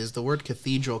cathedral is the word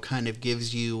cathedral kind of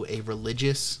gives you a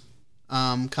religious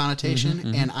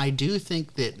connotation, and I do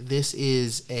think that this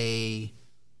is a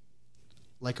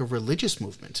religious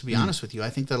movement. To be honest with you, I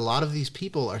think that a lot of these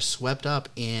people are swept up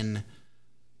in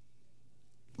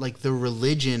like the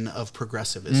religion of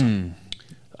progressivism.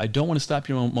 I don't want to stop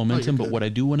your momentum, but what I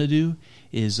do want to do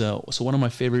is, so one of my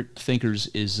favorite thinkers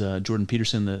is Jordan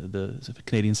Peterson, the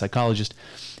Canadian psychologist,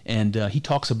 and he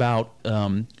talks about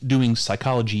doing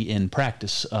psychology in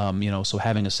practice, so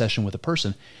having a session with a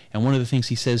person. And one of the things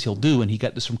he says he'll do, and he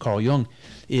got this from Carl Jung,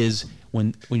 is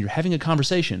when you're having a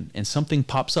conversation and something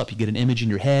pops up, you get an image in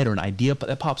your head or an idea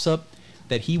that pops up,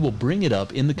 that he will bring it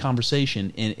up in the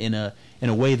conversation in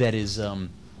a way that is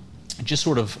just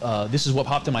sort of this is what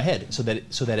popped in my head, so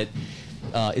that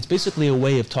it's basically a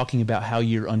way of talking about how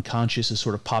your unconscious is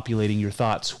sort of populating your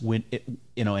thoughts when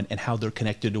and how they're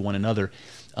connected to one another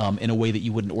in a way that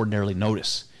you wouldn't ordinarily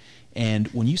notice. And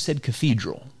when you said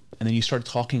cathedral, and then you started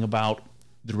talking about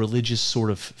the religious sort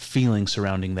of feeling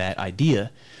surrounding that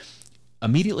idea,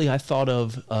 immediately I thought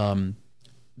of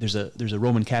there's a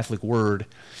Roman Catholic word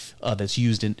that's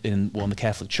used in the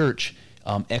Catholic Church.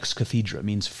 Ex cathedra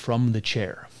means from the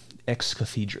chair. Ex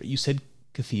cathedra. You said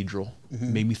cathedral,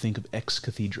 made me think of ex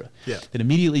cathedra. Yeah. Then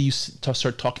immediately you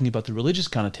start talking about the religious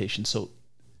connotation. So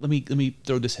let me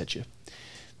throw this at you.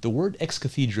 The word ex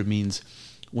cathedra means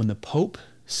when the Pope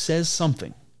says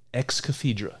something, ex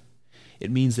cathedra, it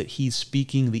means that he's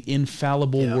speaking the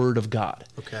infallible word of God.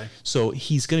 Okay. So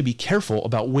he's going to be careful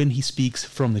about when he speaks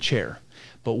from the chair.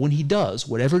 But when he does,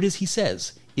 whatever it is he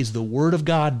says is the word of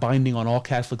God binding on all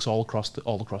Catholics all across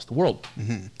the world,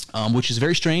 which is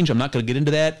very strange. I'm not going to get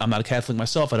into that. I'm not a Catholic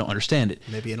myself. I don't understand it.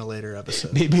 Maybe in a later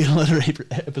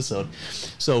episode.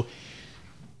 So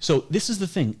this is the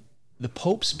thing. The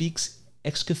Pope speaks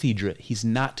ex cathedra. He's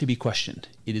not to be questioned.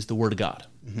 It is the word of God.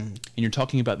 And you're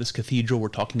talking about this cathedral. We're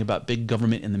talking about big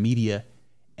government and the media.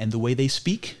 And the way they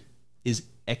speak is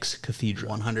ex cathedra.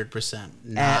 100%.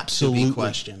 Not Absolutely. to be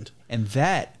questioned. And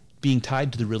that being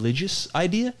tied to the religious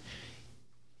idea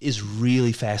is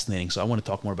really fascinating. So I want to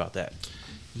talk more about that.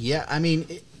 Yeah, I mean,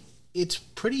 it's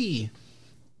pretty,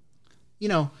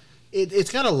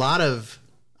 it's got a lot of,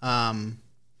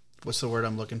 what's the word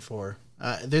I'm looking for?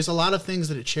 There's a lot of things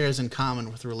that it shares in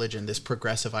common with religion, this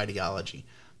progressive ideology.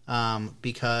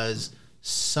 Because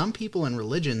some people in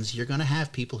religions, you're going to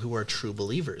have people who are true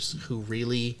believers, who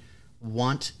really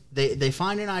they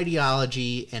find an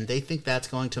ideology and they think that's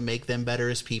going to make them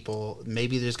better as people.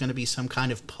 Maybe there's going to be some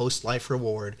kind of post-life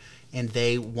reward and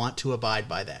they want to abide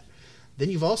by that.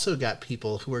 Then you've also got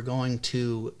people who are going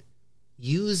to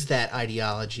use that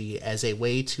ideology as a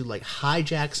way to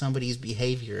hijack somebody's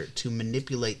behavior, to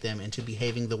manipulate them into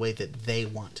behaving the way that they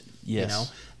want.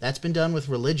 Yes. That's been done with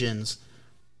religions,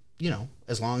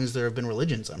 as long as there have been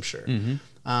religions, I'm sure.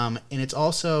 And it's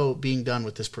also being done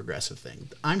with this progressive thing.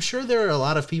 I'm sure there are a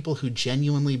lot of people who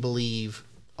genuinely believe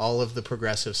all of the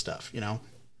progressive stuff,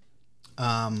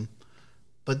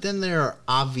 but then there are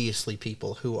obviously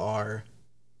people who are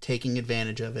taking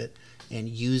advantage of it and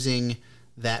using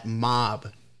that mob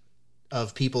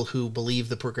of people who believe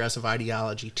the progressive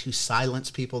ideology to silence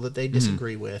people that they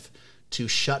disagree with, to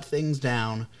shut things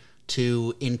down,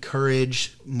 to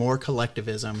encourage more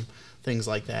collectivism, things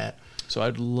like that. So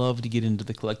I'd love to get into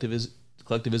the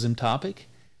collectivism topic,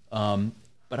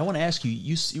 but I want to ask you.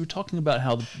 You were talking about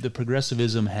how the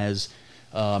progressivism has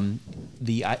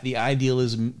the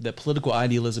idealism, that political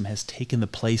idealism has taken the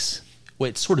place. Well,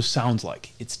 it sort of sounds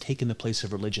like it's taken the place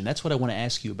of religion. That's what I want to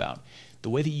ask you about. The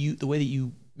way that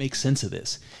you make sense of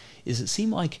this is, it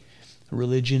seemed like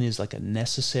religion is like a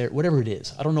necessary, whatever it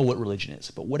is. I don't know what religion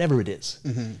is, but whatever it is,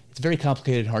 it's very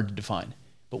complicated and hard to define.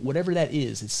 But whatever that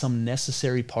is, it's some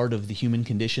necessary part of the human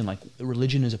condition. Like,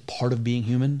 religion is a part of being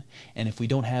human, and if we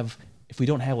don't have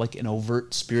like an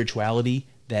overt spirituality,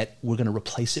 that we're going to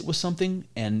replace it with something.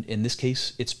 And in this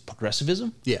case, it's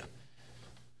progressivism. Yeah.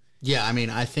 Yeah, I mean,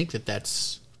 I think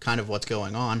that's kind of what's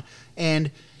going on.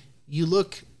 And you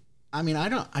look, I mean, I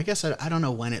don't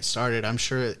know when it started. I'm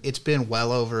sure it's been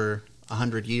well over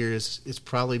 100 years. It's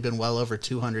probably been well over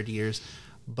 200 years.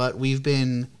 But we've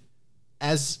been,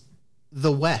 as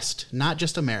the West, not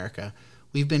just America,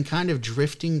 we've been kind of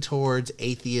drifting towards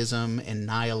atheism and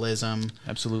nihilism.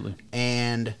 Absolutely.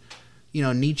 And,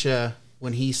 Nietzsche,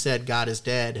 when he said God is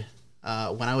dead,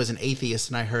 when I was an atheist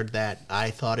and I heard that, I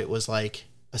thought it was like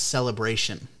a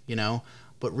celebration,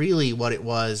 but really what it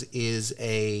was is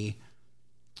a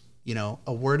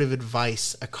word of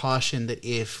advice, a caution that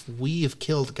if we have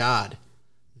killed God,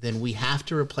 then we have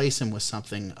to replace him with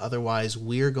something. Otherwise,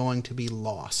 we're going to be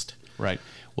lost. Right.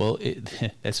 Well,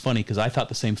 that's funny, because I thought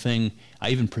the same thing. I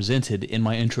even presented in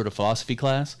my intro to philosophy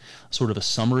class sort of a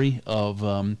summary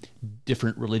of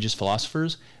different religious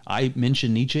philosophers. I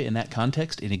mentioned Nietzsche in that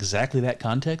context, in exactly that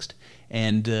context,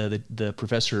 and the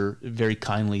professor very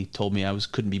kindly told me I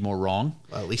couldn't be more wrong.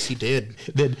 Well, at least he did.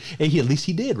 At least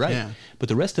he did, right? Yeah. But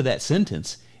the rest of that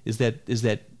sentence is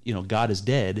that God is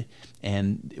dead,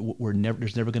 and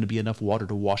there's never going to be enough water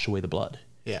to wash away the blood.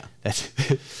 Yeah.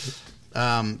 That's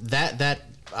that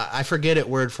I forget it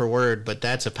word for word, but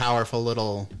that's a powerful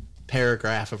little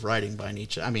paragraph of writing by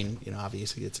Nietzsche. I mean,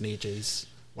 obviously it's Nietzsche. He's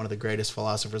one of the greatest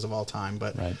philosophers of all time,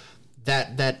 but right.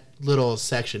 that little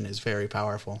section is very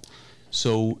powerful.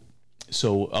 So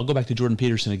I'll go back to Jordan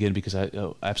Peterson again, because I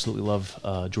absolutely love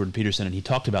Jordan Peterson, and he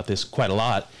talked about this quite a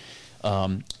lot.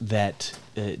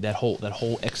 That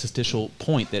whole existential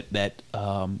point that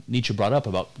Nietzsche brought up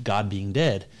about God being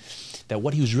dead. That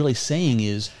what he was really saying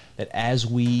is that as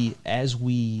we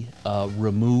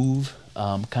remove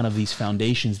kind of these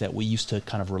foundations that we used to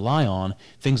kind of rely on,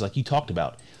 things like you talked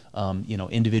about,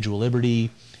 individual liberty,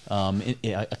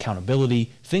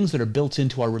 accountability, things that are built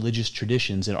into our religious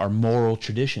traditions and our moral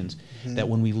traditions, that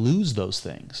when we lose those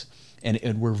things,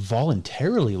 and we're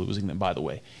voluntarily losing them, by the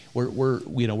way,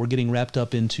 we're getting wrapped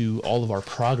up into all of our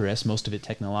progress, most of it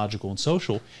technological and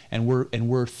social, and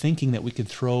we're thinking that we could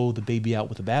throw the baby out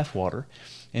with the bathwater,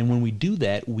 and when we do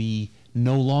that, we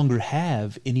no longer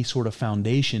have any sort of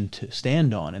foundation to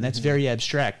stand on, and that's very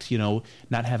abstract,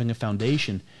 not having a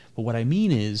foundation. But what I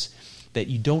mean is that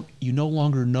you no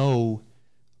longer know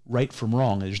right from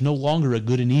wrong. There's no longer a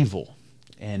good and evil.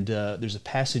 And there's a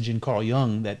passage in Carl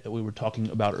Jung that we were talking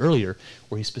about earlier,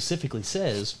 where he specifically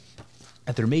says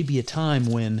that there may be a time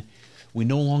when we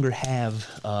no longer have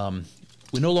a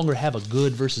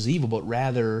good versus evil, but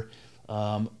rather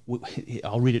I'll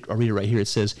read it right here. It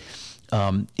says,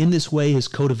 in this way, his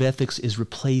code of ethics is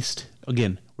replaced.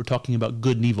 Again, we're talking about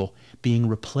good and evil being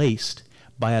replaced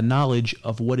by a knowledge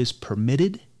of what is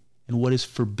permitted and what is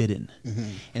forbidden.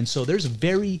 And so there's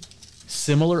very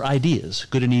similar ideas,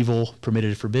 good and evil,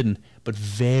 permitted and forbidden, but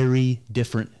very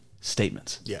different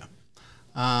statements. Yeah.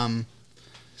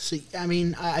 See, I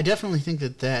mean, I definitely think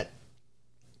that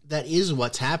is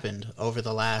what's happened over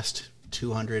the last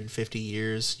 250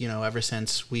 years, ever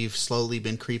since we've slowly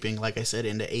been creeping, like I said,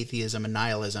 into atheism and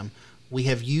nihilism.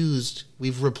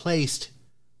 We've replaced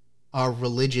our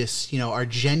religious, our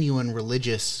genuine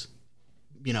religious,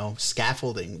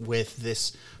 scaffolding with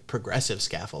this progressive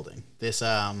scaffolding. This,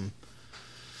 and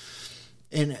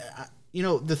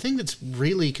the thing that's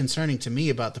really concerning to me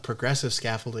about the progressive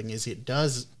scaffolding is it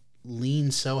does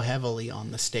lean so heavily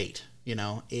on the state.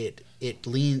 It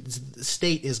leans, the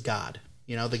state is God.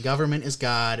 The government is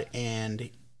God, and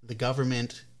the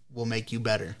government will make you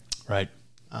better. Right.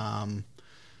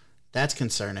 That's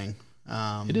concerning.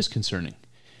 It is concerning.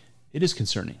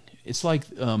 It's like,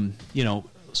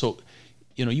 so,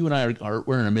 you and I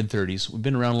we're in our mid-30s. We've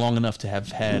been around long enough to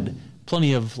have had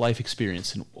plenty of life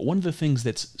experience. And one of the things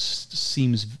that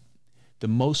seems the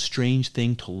most strange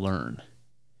thing to learn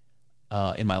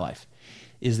in my life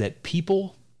is that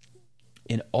people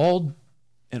in all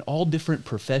different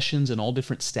professions and all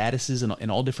different statuses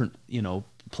and all different,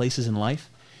 places in life,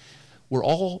 we're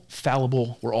all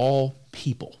fallible. We're all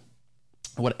people.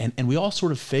 And we all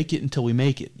sort of fake it until we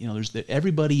make it.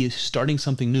 Everybody is starting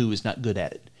something new is not good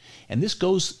at it. And this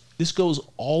goes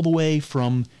all the way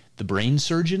from the brain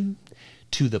surgeon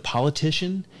to the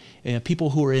politician, people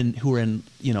who are in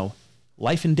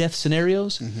life and death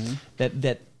scenarios.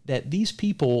 That these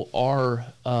people are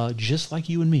just like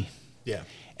you and me. Yeah.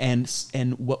 And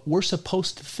what we're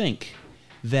supposed to think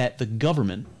that the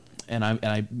government, and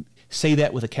I say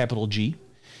that with a capital G,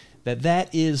 that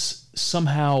is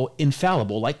somehow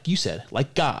infallible, like you said,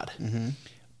 like God.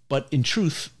 But in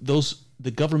truth,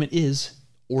 the government is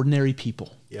ordinary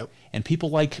people. Yep. And people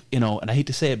like, and I hate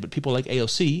to say it, but people like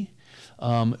AOC,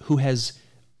 who has,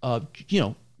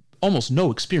 almost no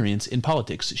experience in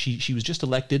politics. She was just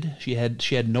elected. She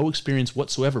had no experience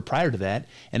whatsoever prior to that,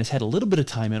 and has had a little bit of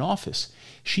time in office.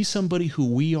 She's somebody who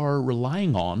we are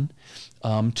relying on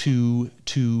to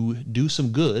do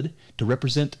some good, to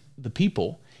represent the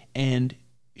people, and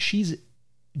she's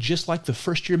just like the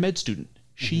first-year med student.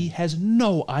 She has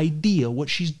no idea what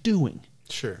she's doing.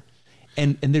 Sure.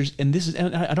 And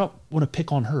I don't want to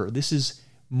pick on her. This is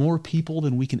more people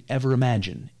than we can ever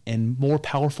imagine, and more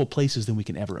powerful places than we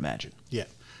can ever imagine. Yeah.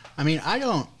 I mean, I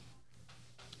don't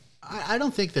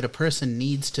think that a person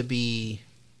needs to be,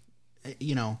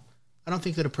 I don't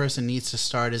think that a person needs to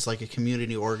start as like a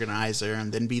community organizer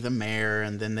and then be the mayor,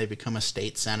 and then they become a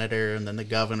state senator, and then the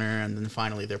governor, and then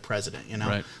finally they're president,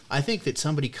 Right. I think that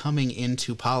somebody coming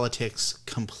into politics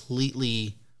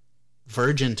completely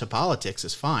virgin to politics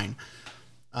is fine.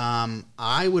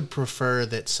 I would prefer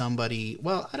that somebody,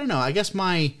 well, I don't know, I guess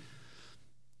my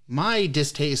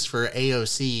distaste for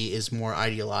AOC is more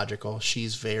ideological.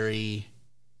 She's very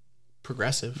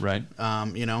progressive. Right.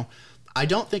 I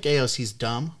don't think AOC's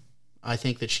dumb. I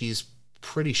think that she's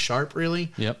pretty sharp,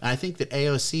 really. Yep. And I think that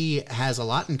AOC has a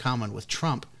lot in common with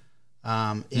Trump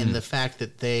in the fact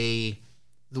that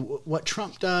what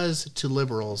Trump does to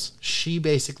liberals, she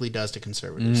basically does to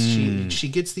conservatives. She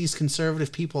gets these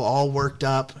conservative people all worked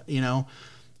up, you know.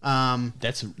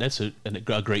 That's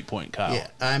a great point, Kyle. Yeah,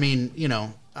 I mean, you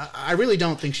know, I really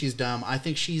don't think she's dumb. I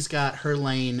think she's got her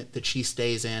lane that she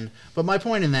stays in. But my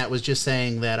point in that was just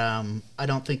saying that I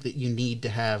don't think that you need to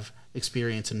have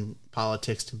experience in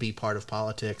politics to be part of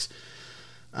politics.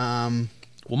 Well,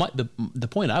 the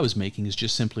point I was making is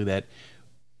just simply that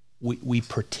we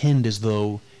pretend as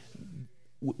though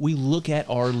we look at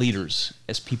our leaders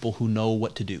as people who know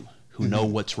what to do, who know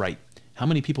what's right. How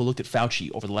many people looked at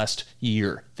Fauci over the last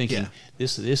year thinking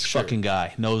this fucking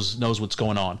guy knows what's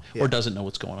going on or doesn't know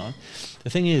what's going on?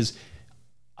 The thing is,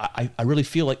 I really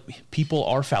feel like people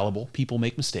are fallible. People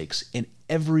make mistakes in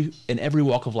every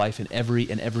walk of life, in every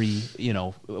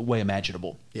way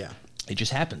imaginable. Yeah, it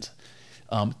just happens.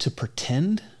 To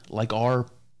pretend like our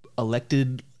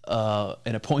elected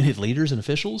and appointed leaders and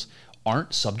officials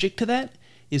aren't subject to that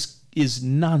is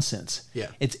nonsense. Yeah,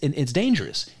 it's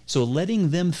dangerous. So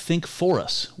letting them think for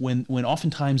us when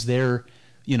oftentimes they're,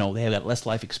 you know, they have that less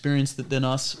life experience than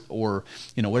us, or,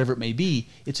 you know, whatever it may be,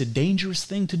 it's a dangerous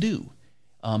thing to do.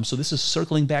 So this is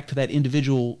circling back to that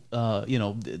individual,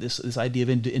 this idea of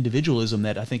individualism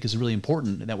that I think is really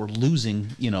important, and that we're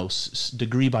losing, you know,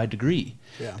 degree by degree.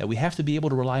 Yeah. That we have to be able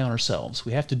to rely on ourselves.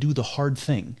 We have to do the hard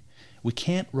thing. We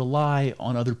can't rely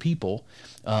on other people,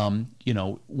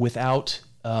 without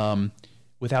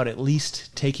at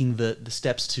least taking the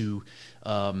steps to,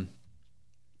 to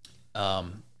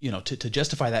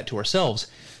justify that to ourselves.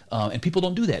 And people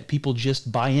don't do that. People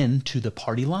just buy into the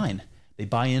party line. They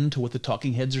buy into what the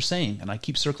talking heads are saying. And I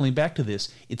keep circling back to this.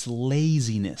 It's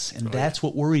laziness. And that's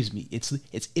what worries me. It's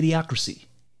idiocracy.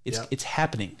 It's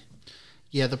happening.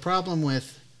 Yeah, the problem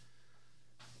with,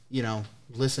 you know,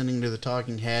 listening to the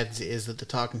talking heads is that the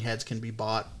talking heads can be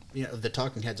bought. You know, the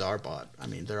talking heads are bought. I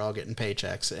mean, they're all getting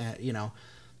paychecks.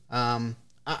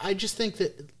 I just think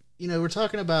that, you know, we're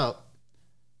talking about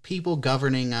people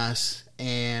governing us,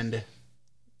 and,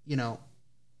 you know,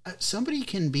 somebody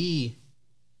can be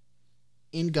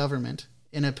in government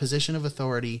in a position of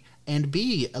authority and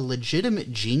be a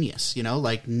legitimate genius, you know,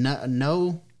 like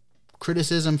no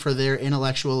criticism for their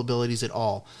intellectual abilities at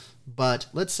all. But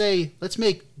let's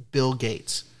make Bill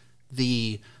Gates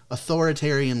the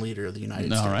authoritarian leader of the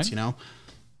United States, right. You know?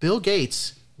 Bill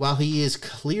Gates, while he is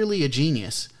clearly a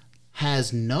genius,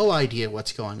 has no idea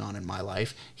what's going on in my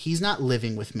life. He's not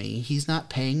living with me. He's not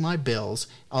paying my bills,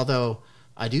 although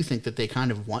I do think that they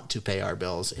kind of want to pay our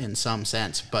bills in some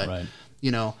sense. But, right.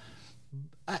 You know,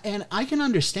 and I can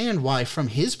understand why, from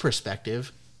his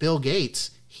perspective, Bill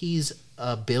Gates, he's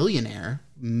a billionaire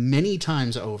many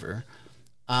times over.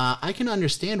 I can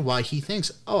understand why he thinks,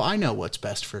 oh, I know what's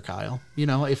best for Kyle. You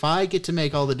know, if I get to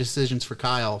make all the decisions for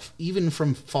Kyle, even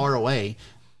from far away,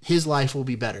 his life will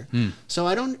be better. So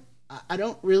I don't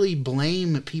really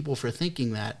blame people for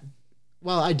thinking that.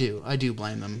 Well, I do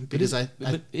blame them, because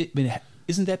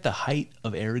isn't that the height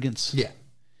of arrogance? Yeah.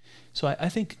 So I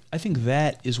think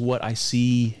that is what I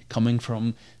see coming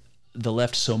from the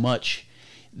left so much,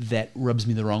 that rubs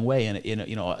me the wrong way. And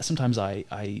you know, sometimes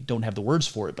I don't have the words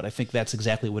for it, but I think that's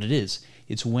exactly what it is.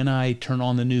 It's when I turn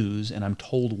on the news and I'm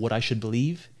told what I should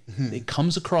believe, it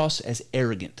comes across as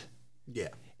arrogant. Yeah.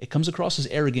 It comes across as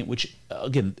arrogant, which,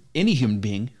 again, any human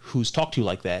being who's talked to you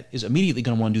like that is immediately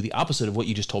going to want to do the opposite of what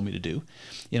you just told me to do.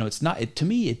 You know, to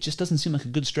me, it just doesn't seem like a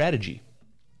good strategy.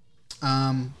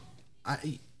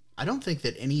 I don't think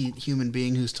that any human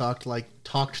being who's talked to like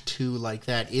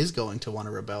that is going to want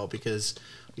to rebel, because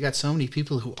you got so many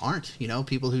people who aren't, you know,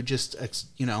 people who just,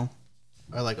 you know,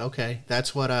 are like, okay,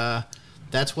 that's what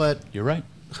You're right.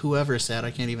 Whoever said.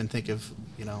 I can't even think of,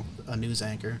 you know, a news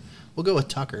anchor. We'll go with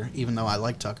Tucker, even though I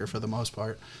like Tucker for the most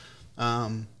part.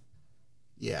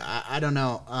 Yeah, I don't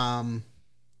know. I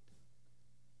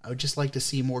would just like to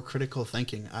see more critical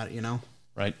thinking, you know?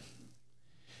 Right.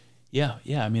 Yeah.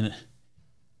 I mean,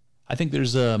 I think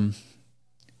there's just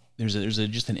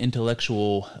an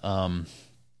intellectual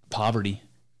poverty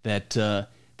that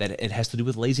it has to do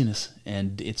with laziness,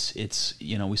 and it's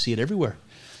you know, we see it everywhere.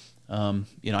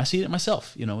 You know, I see it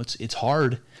myself. You know, it's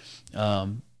hard.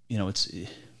 You know, it's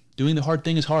doing the hard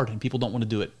thing is hard, and people don't want to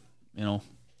do it. You know.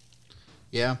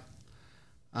 Yeah.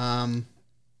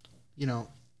 You know,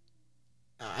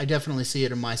 I definitely see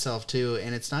it in myself too,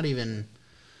 and it's not even,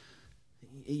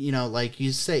 you know, like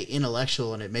you say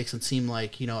intellectual, and it makes it seem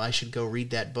like, you know, I should go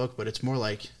read that book, but it's more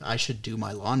like I should do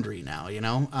my laundry now, you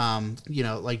know? You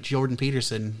know, like Jordan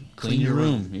Peterson, clean your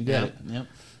room. You got it. Yep.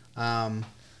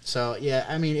 So yeah,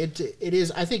 I mean it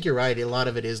is. I think you're right. A lot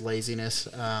of it is laziness,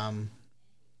 and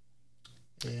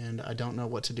I don't know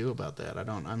what to do about that.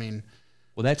 I mean,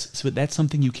 well, that's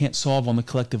something you can't solve on the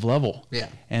collective level. Yeah.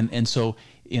 And so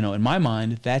in my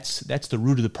mind, that's the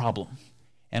root of the problem.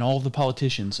 And all of the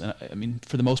politicians, I mean,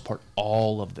 for the most part,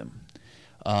 all of them,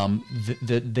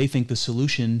 they think the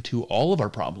solution to all of our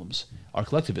problems are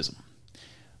collectivism.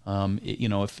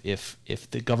 If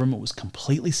the government was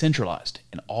completely centralized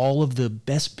and all of the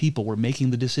best people were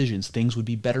making the decisions, things would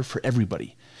be better for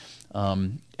everybody.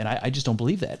 And I just don't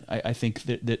believe that. I think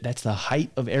that's the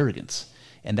height of arrogance,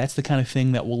 and that's the kind of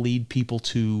thing that will lead people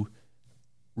to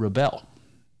rebel.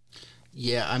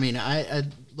 Yeah, I mean, I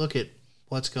look at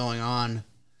what's going on,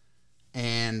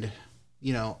 and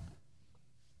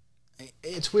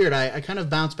it's weird. I kind of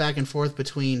bounce back and forth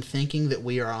between thinking that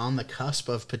we are on the cusp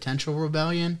of potential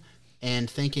rebellion and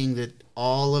thinking that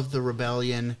all of the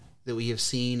rebellion that we have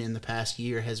seen in the past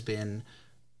year has been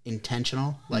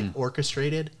intentional, like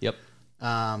orchestrated. Yep.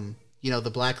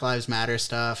 The Black Lives Matter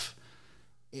stuff.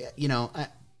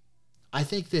 I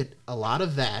think that a lot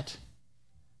of that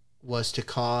was to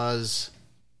cause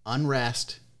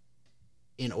unrest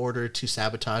in order to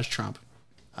sabotage Trump.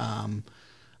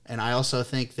 And I also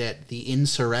think that the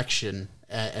insurrection,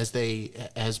 as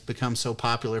has become so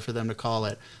popular for them to call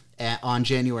it, on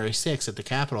January 6th at the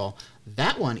Capitol,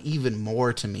 that one even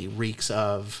more to me reeks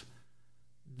of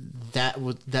that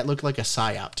looked like a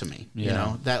psyop to me.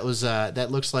 Yeah. That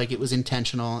looks like it was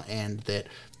intentional, and that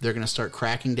they're going to start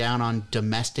cracking down on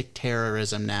domestic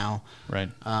terrorism now. Right.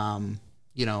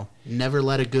 Never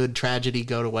let a good tragedy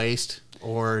go to waste,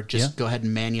 or just go ahead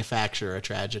and manufacture a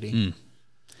tragedy.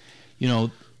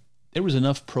 There was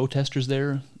enough protesters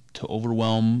there to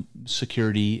overwhelm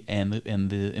security and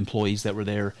the employees that were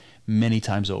there many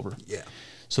times over. Yeah.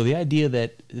 So the idea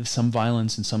that some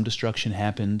violence and some destruction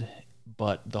happened,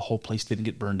 but the whole place didn't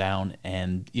get burned down,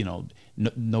 and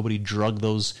nobody drugged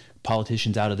those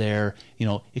politicians out of there.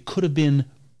 It could have been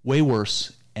way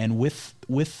worse. And with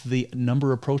the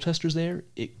number of protesters there,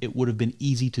 it would have been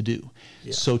easy to do.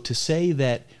 Yeah. So to say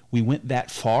that we went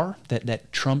that far,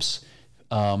 that Trump's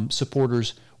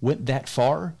supporters went that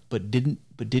far, but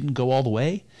didn't go all the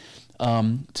way,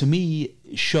 to me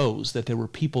shows that there were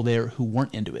people there who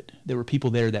weren't into it. There were people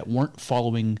there that weren't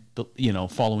following the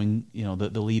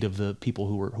lead of the people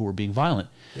who were being violent.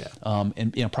 Yeah.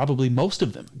 And probably most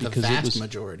of them, because the vast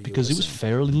majority, because it was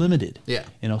fairly limited. Yeah.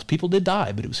 People did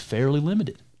die, but it was fairly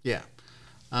limited. Yeah.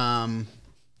 I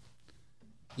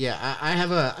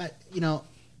have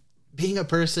being a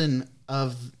person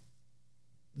of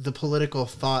the political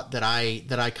thought that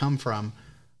I come from,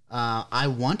 I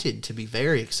wanted to be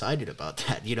very excited about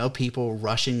that. People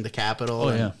rushing the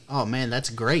Capitol. Oh man, that's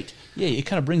great. Yeah, it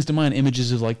kind of brings to mind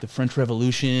images of like the French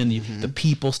Revolution, the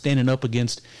people standing up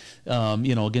against,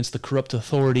 against the corrupt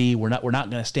authority. We're not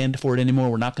going to stand for it anymore.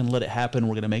 We're not going to let it happen.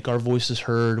 We're going to make our voices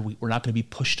heard. We're not going to be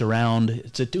pushed around.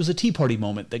 It was a Tea Party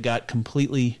moment that got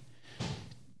completely,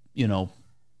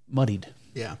 muddied.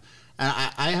 Yeah. And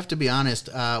I have to be honest,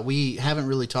 we haven't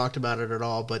really talked about it at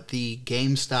all, but the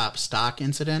GameStop stock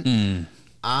incident,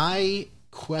 I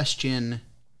question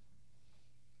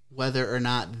whether or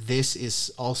not this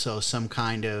is also some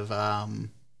kind of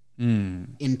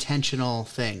intentional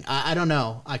thing. I don't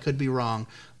know. I could be wrong.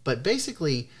 But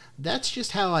basically, that's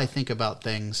just how I think about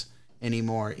things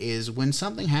anymore, is when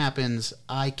something happens,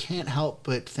 I can't help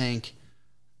but think,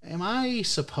 am I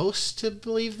supposed to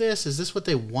believe this? Is this what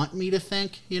they want me to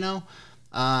think?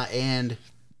 And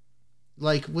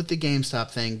like with the GameStop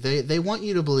thing, they want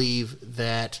you to believe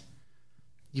that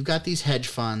you've got these hedge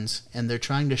funds and they're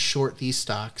trying to short these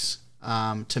stocks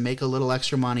to make a little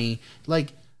extra money.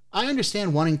 Like, I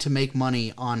understand wanting to make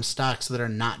money on stocks that are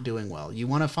not doing well. You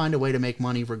want to find a way to make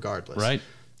money regardless. Right.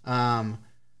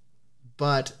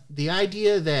 But the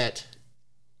idea that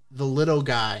the little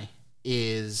guy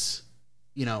is,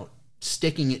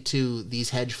 sticking it to these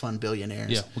hedge fund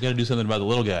billionaires. Yeah, we got to do something about the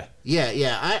little guy.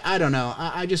 Yeah. I don't know.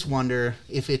 I just wonder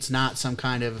if it's not some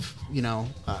kind of,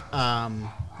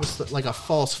 like a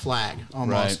false flag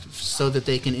almost, right, so that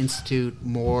they can institute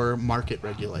more market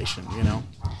regulation,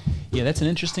 Yeah, that's an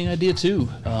interesting idea too.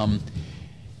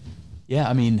 You're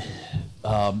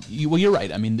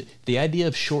right. I mean, the idea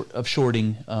of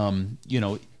shorting,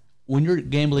 when you're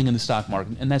gambling in the stock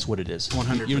market, and that's what it is.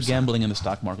 100%. You're gambling in the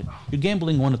stock market. You're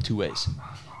gambling one of two ways.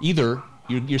 Either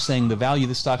you're saying the value of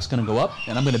the stock's going to go up,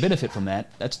 and I'm going to benefit from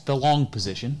that. That's the long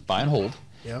position, buy and hold.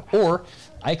 Yep. Or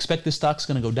I expect this stock's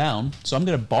going to go down, so I'm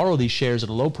going to borrow these shares at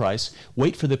a low price,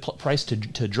 wait for the price to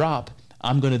drop.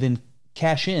 I'm going to then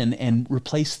cash in and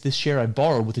replace this share I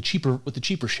borrowed with a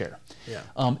cheaper share. Yeah.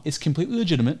 It's completely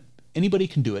legitimate. anybody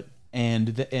can do it,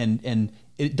 and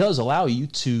it does allow you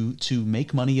to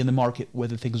make money in the market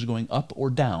whether things are going up or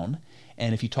down.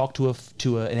 And if you talk to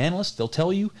an analyst, they'll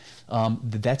tell you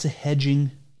that that's a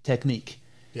hedging technique.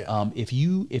 Yeah. If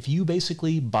you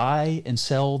basically buy and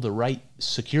sell the right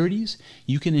securities,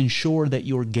 you can ensure that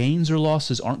your gains or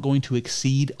losses aren't going to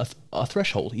exceed a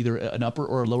threshold, either an upper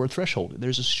or a lower threshold.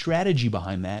 There's a strategy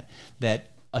behind that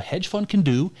a hedge fund can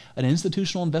do, an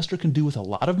institutional investor can do with a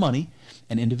lot of money,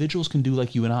 and individuals can do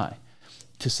like you and I.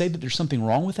 To say that there's something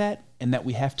wrong with that and that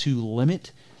we have to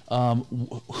limit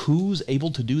who's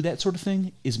able to do that sort of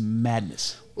thing is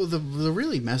madness. Well, the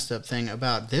really messed up thing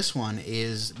about this one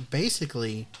is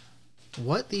basically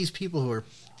what these people who are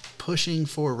pushing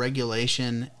for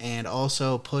regulation and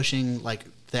also pushing like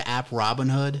the app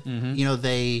Robinhood, you know,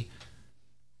 they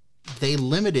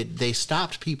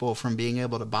stopped people from being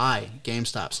able to buy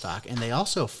GameStop stock, and they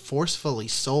also forcefully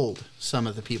sold some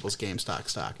of the people's GameStop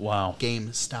stock. Wow.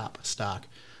 GameStop stock.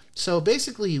 So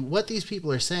basically what these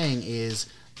people are saying is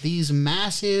these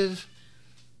massive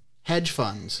hedge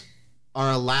funds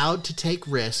are allowed to take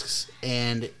risks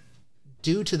and,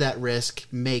 due to that risk,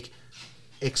 make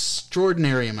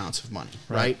extraordinary amounts of money,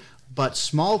 right? But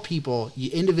small people,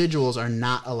 individuals, are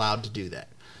not allowed to do that.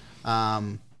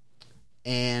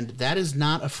 And that is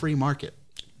not a free market.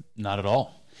 Not at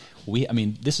all.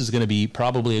 This is going to be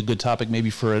probably a good topic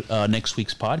maybe for next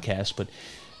week's podcast, but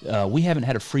we haven't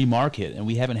had a free market, and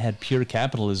we haven't had pure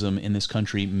capitalism in this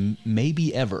country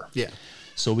maybe ever. Yeah.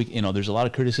 So there's a lot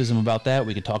of criticism about that.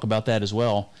 We could talk about that as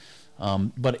well.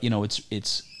 But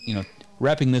it's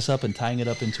wrapping this up and tying it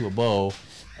up into a bow.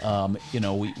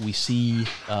 We see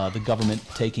the government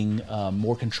taking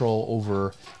more control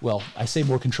over, well, I say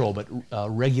more control, but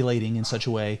regulating in such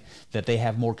a way that they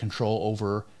have more control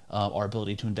over our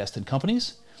ability to invest in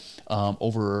companies,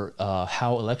 over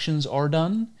how elections are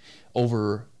done,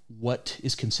 over what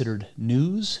is considered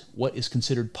news, what is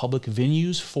considered public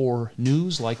venues for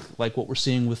news, like what we're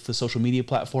seeing with the social media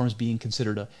platforms being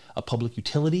considered a public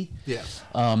utility. Yeah.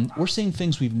 We're seeing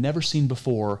things we've never seen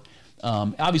before.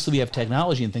 Obviously, we have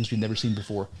technology and things we've never seen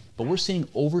before, but we're seeing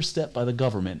overstep by the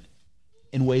government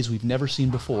in ways we've never seen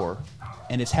before,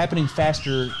 and it's happening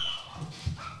faster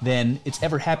than it's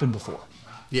ever happened before.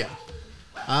 Yeah.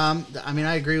 I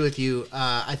agree with you.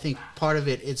 I think part of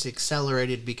it's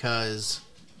accelerated because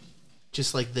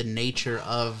just like the nature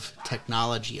of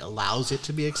technology allows it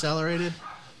to be accelerated.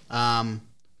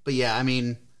 But yeah,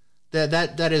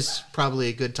 that is probably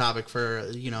a good topic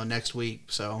for, next week.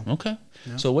 So okay.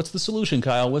 Yeah. So what's the solution,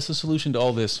 Kyle? What's the solution to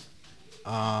all this?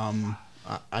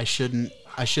 I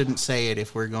shouldn't say it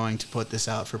if we're going to put this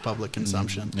out for public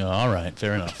consumption. All right,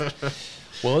 fair enough.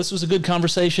 Well, this was a good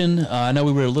conversation. I know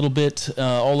we were a little bit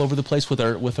all over the place with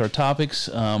our topics.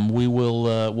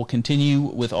 We'll continue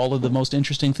with all of the most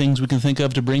interesting things we can think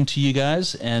of to bring to you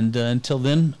guys. And until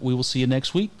then, we will see you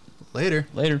next week.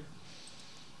 Later.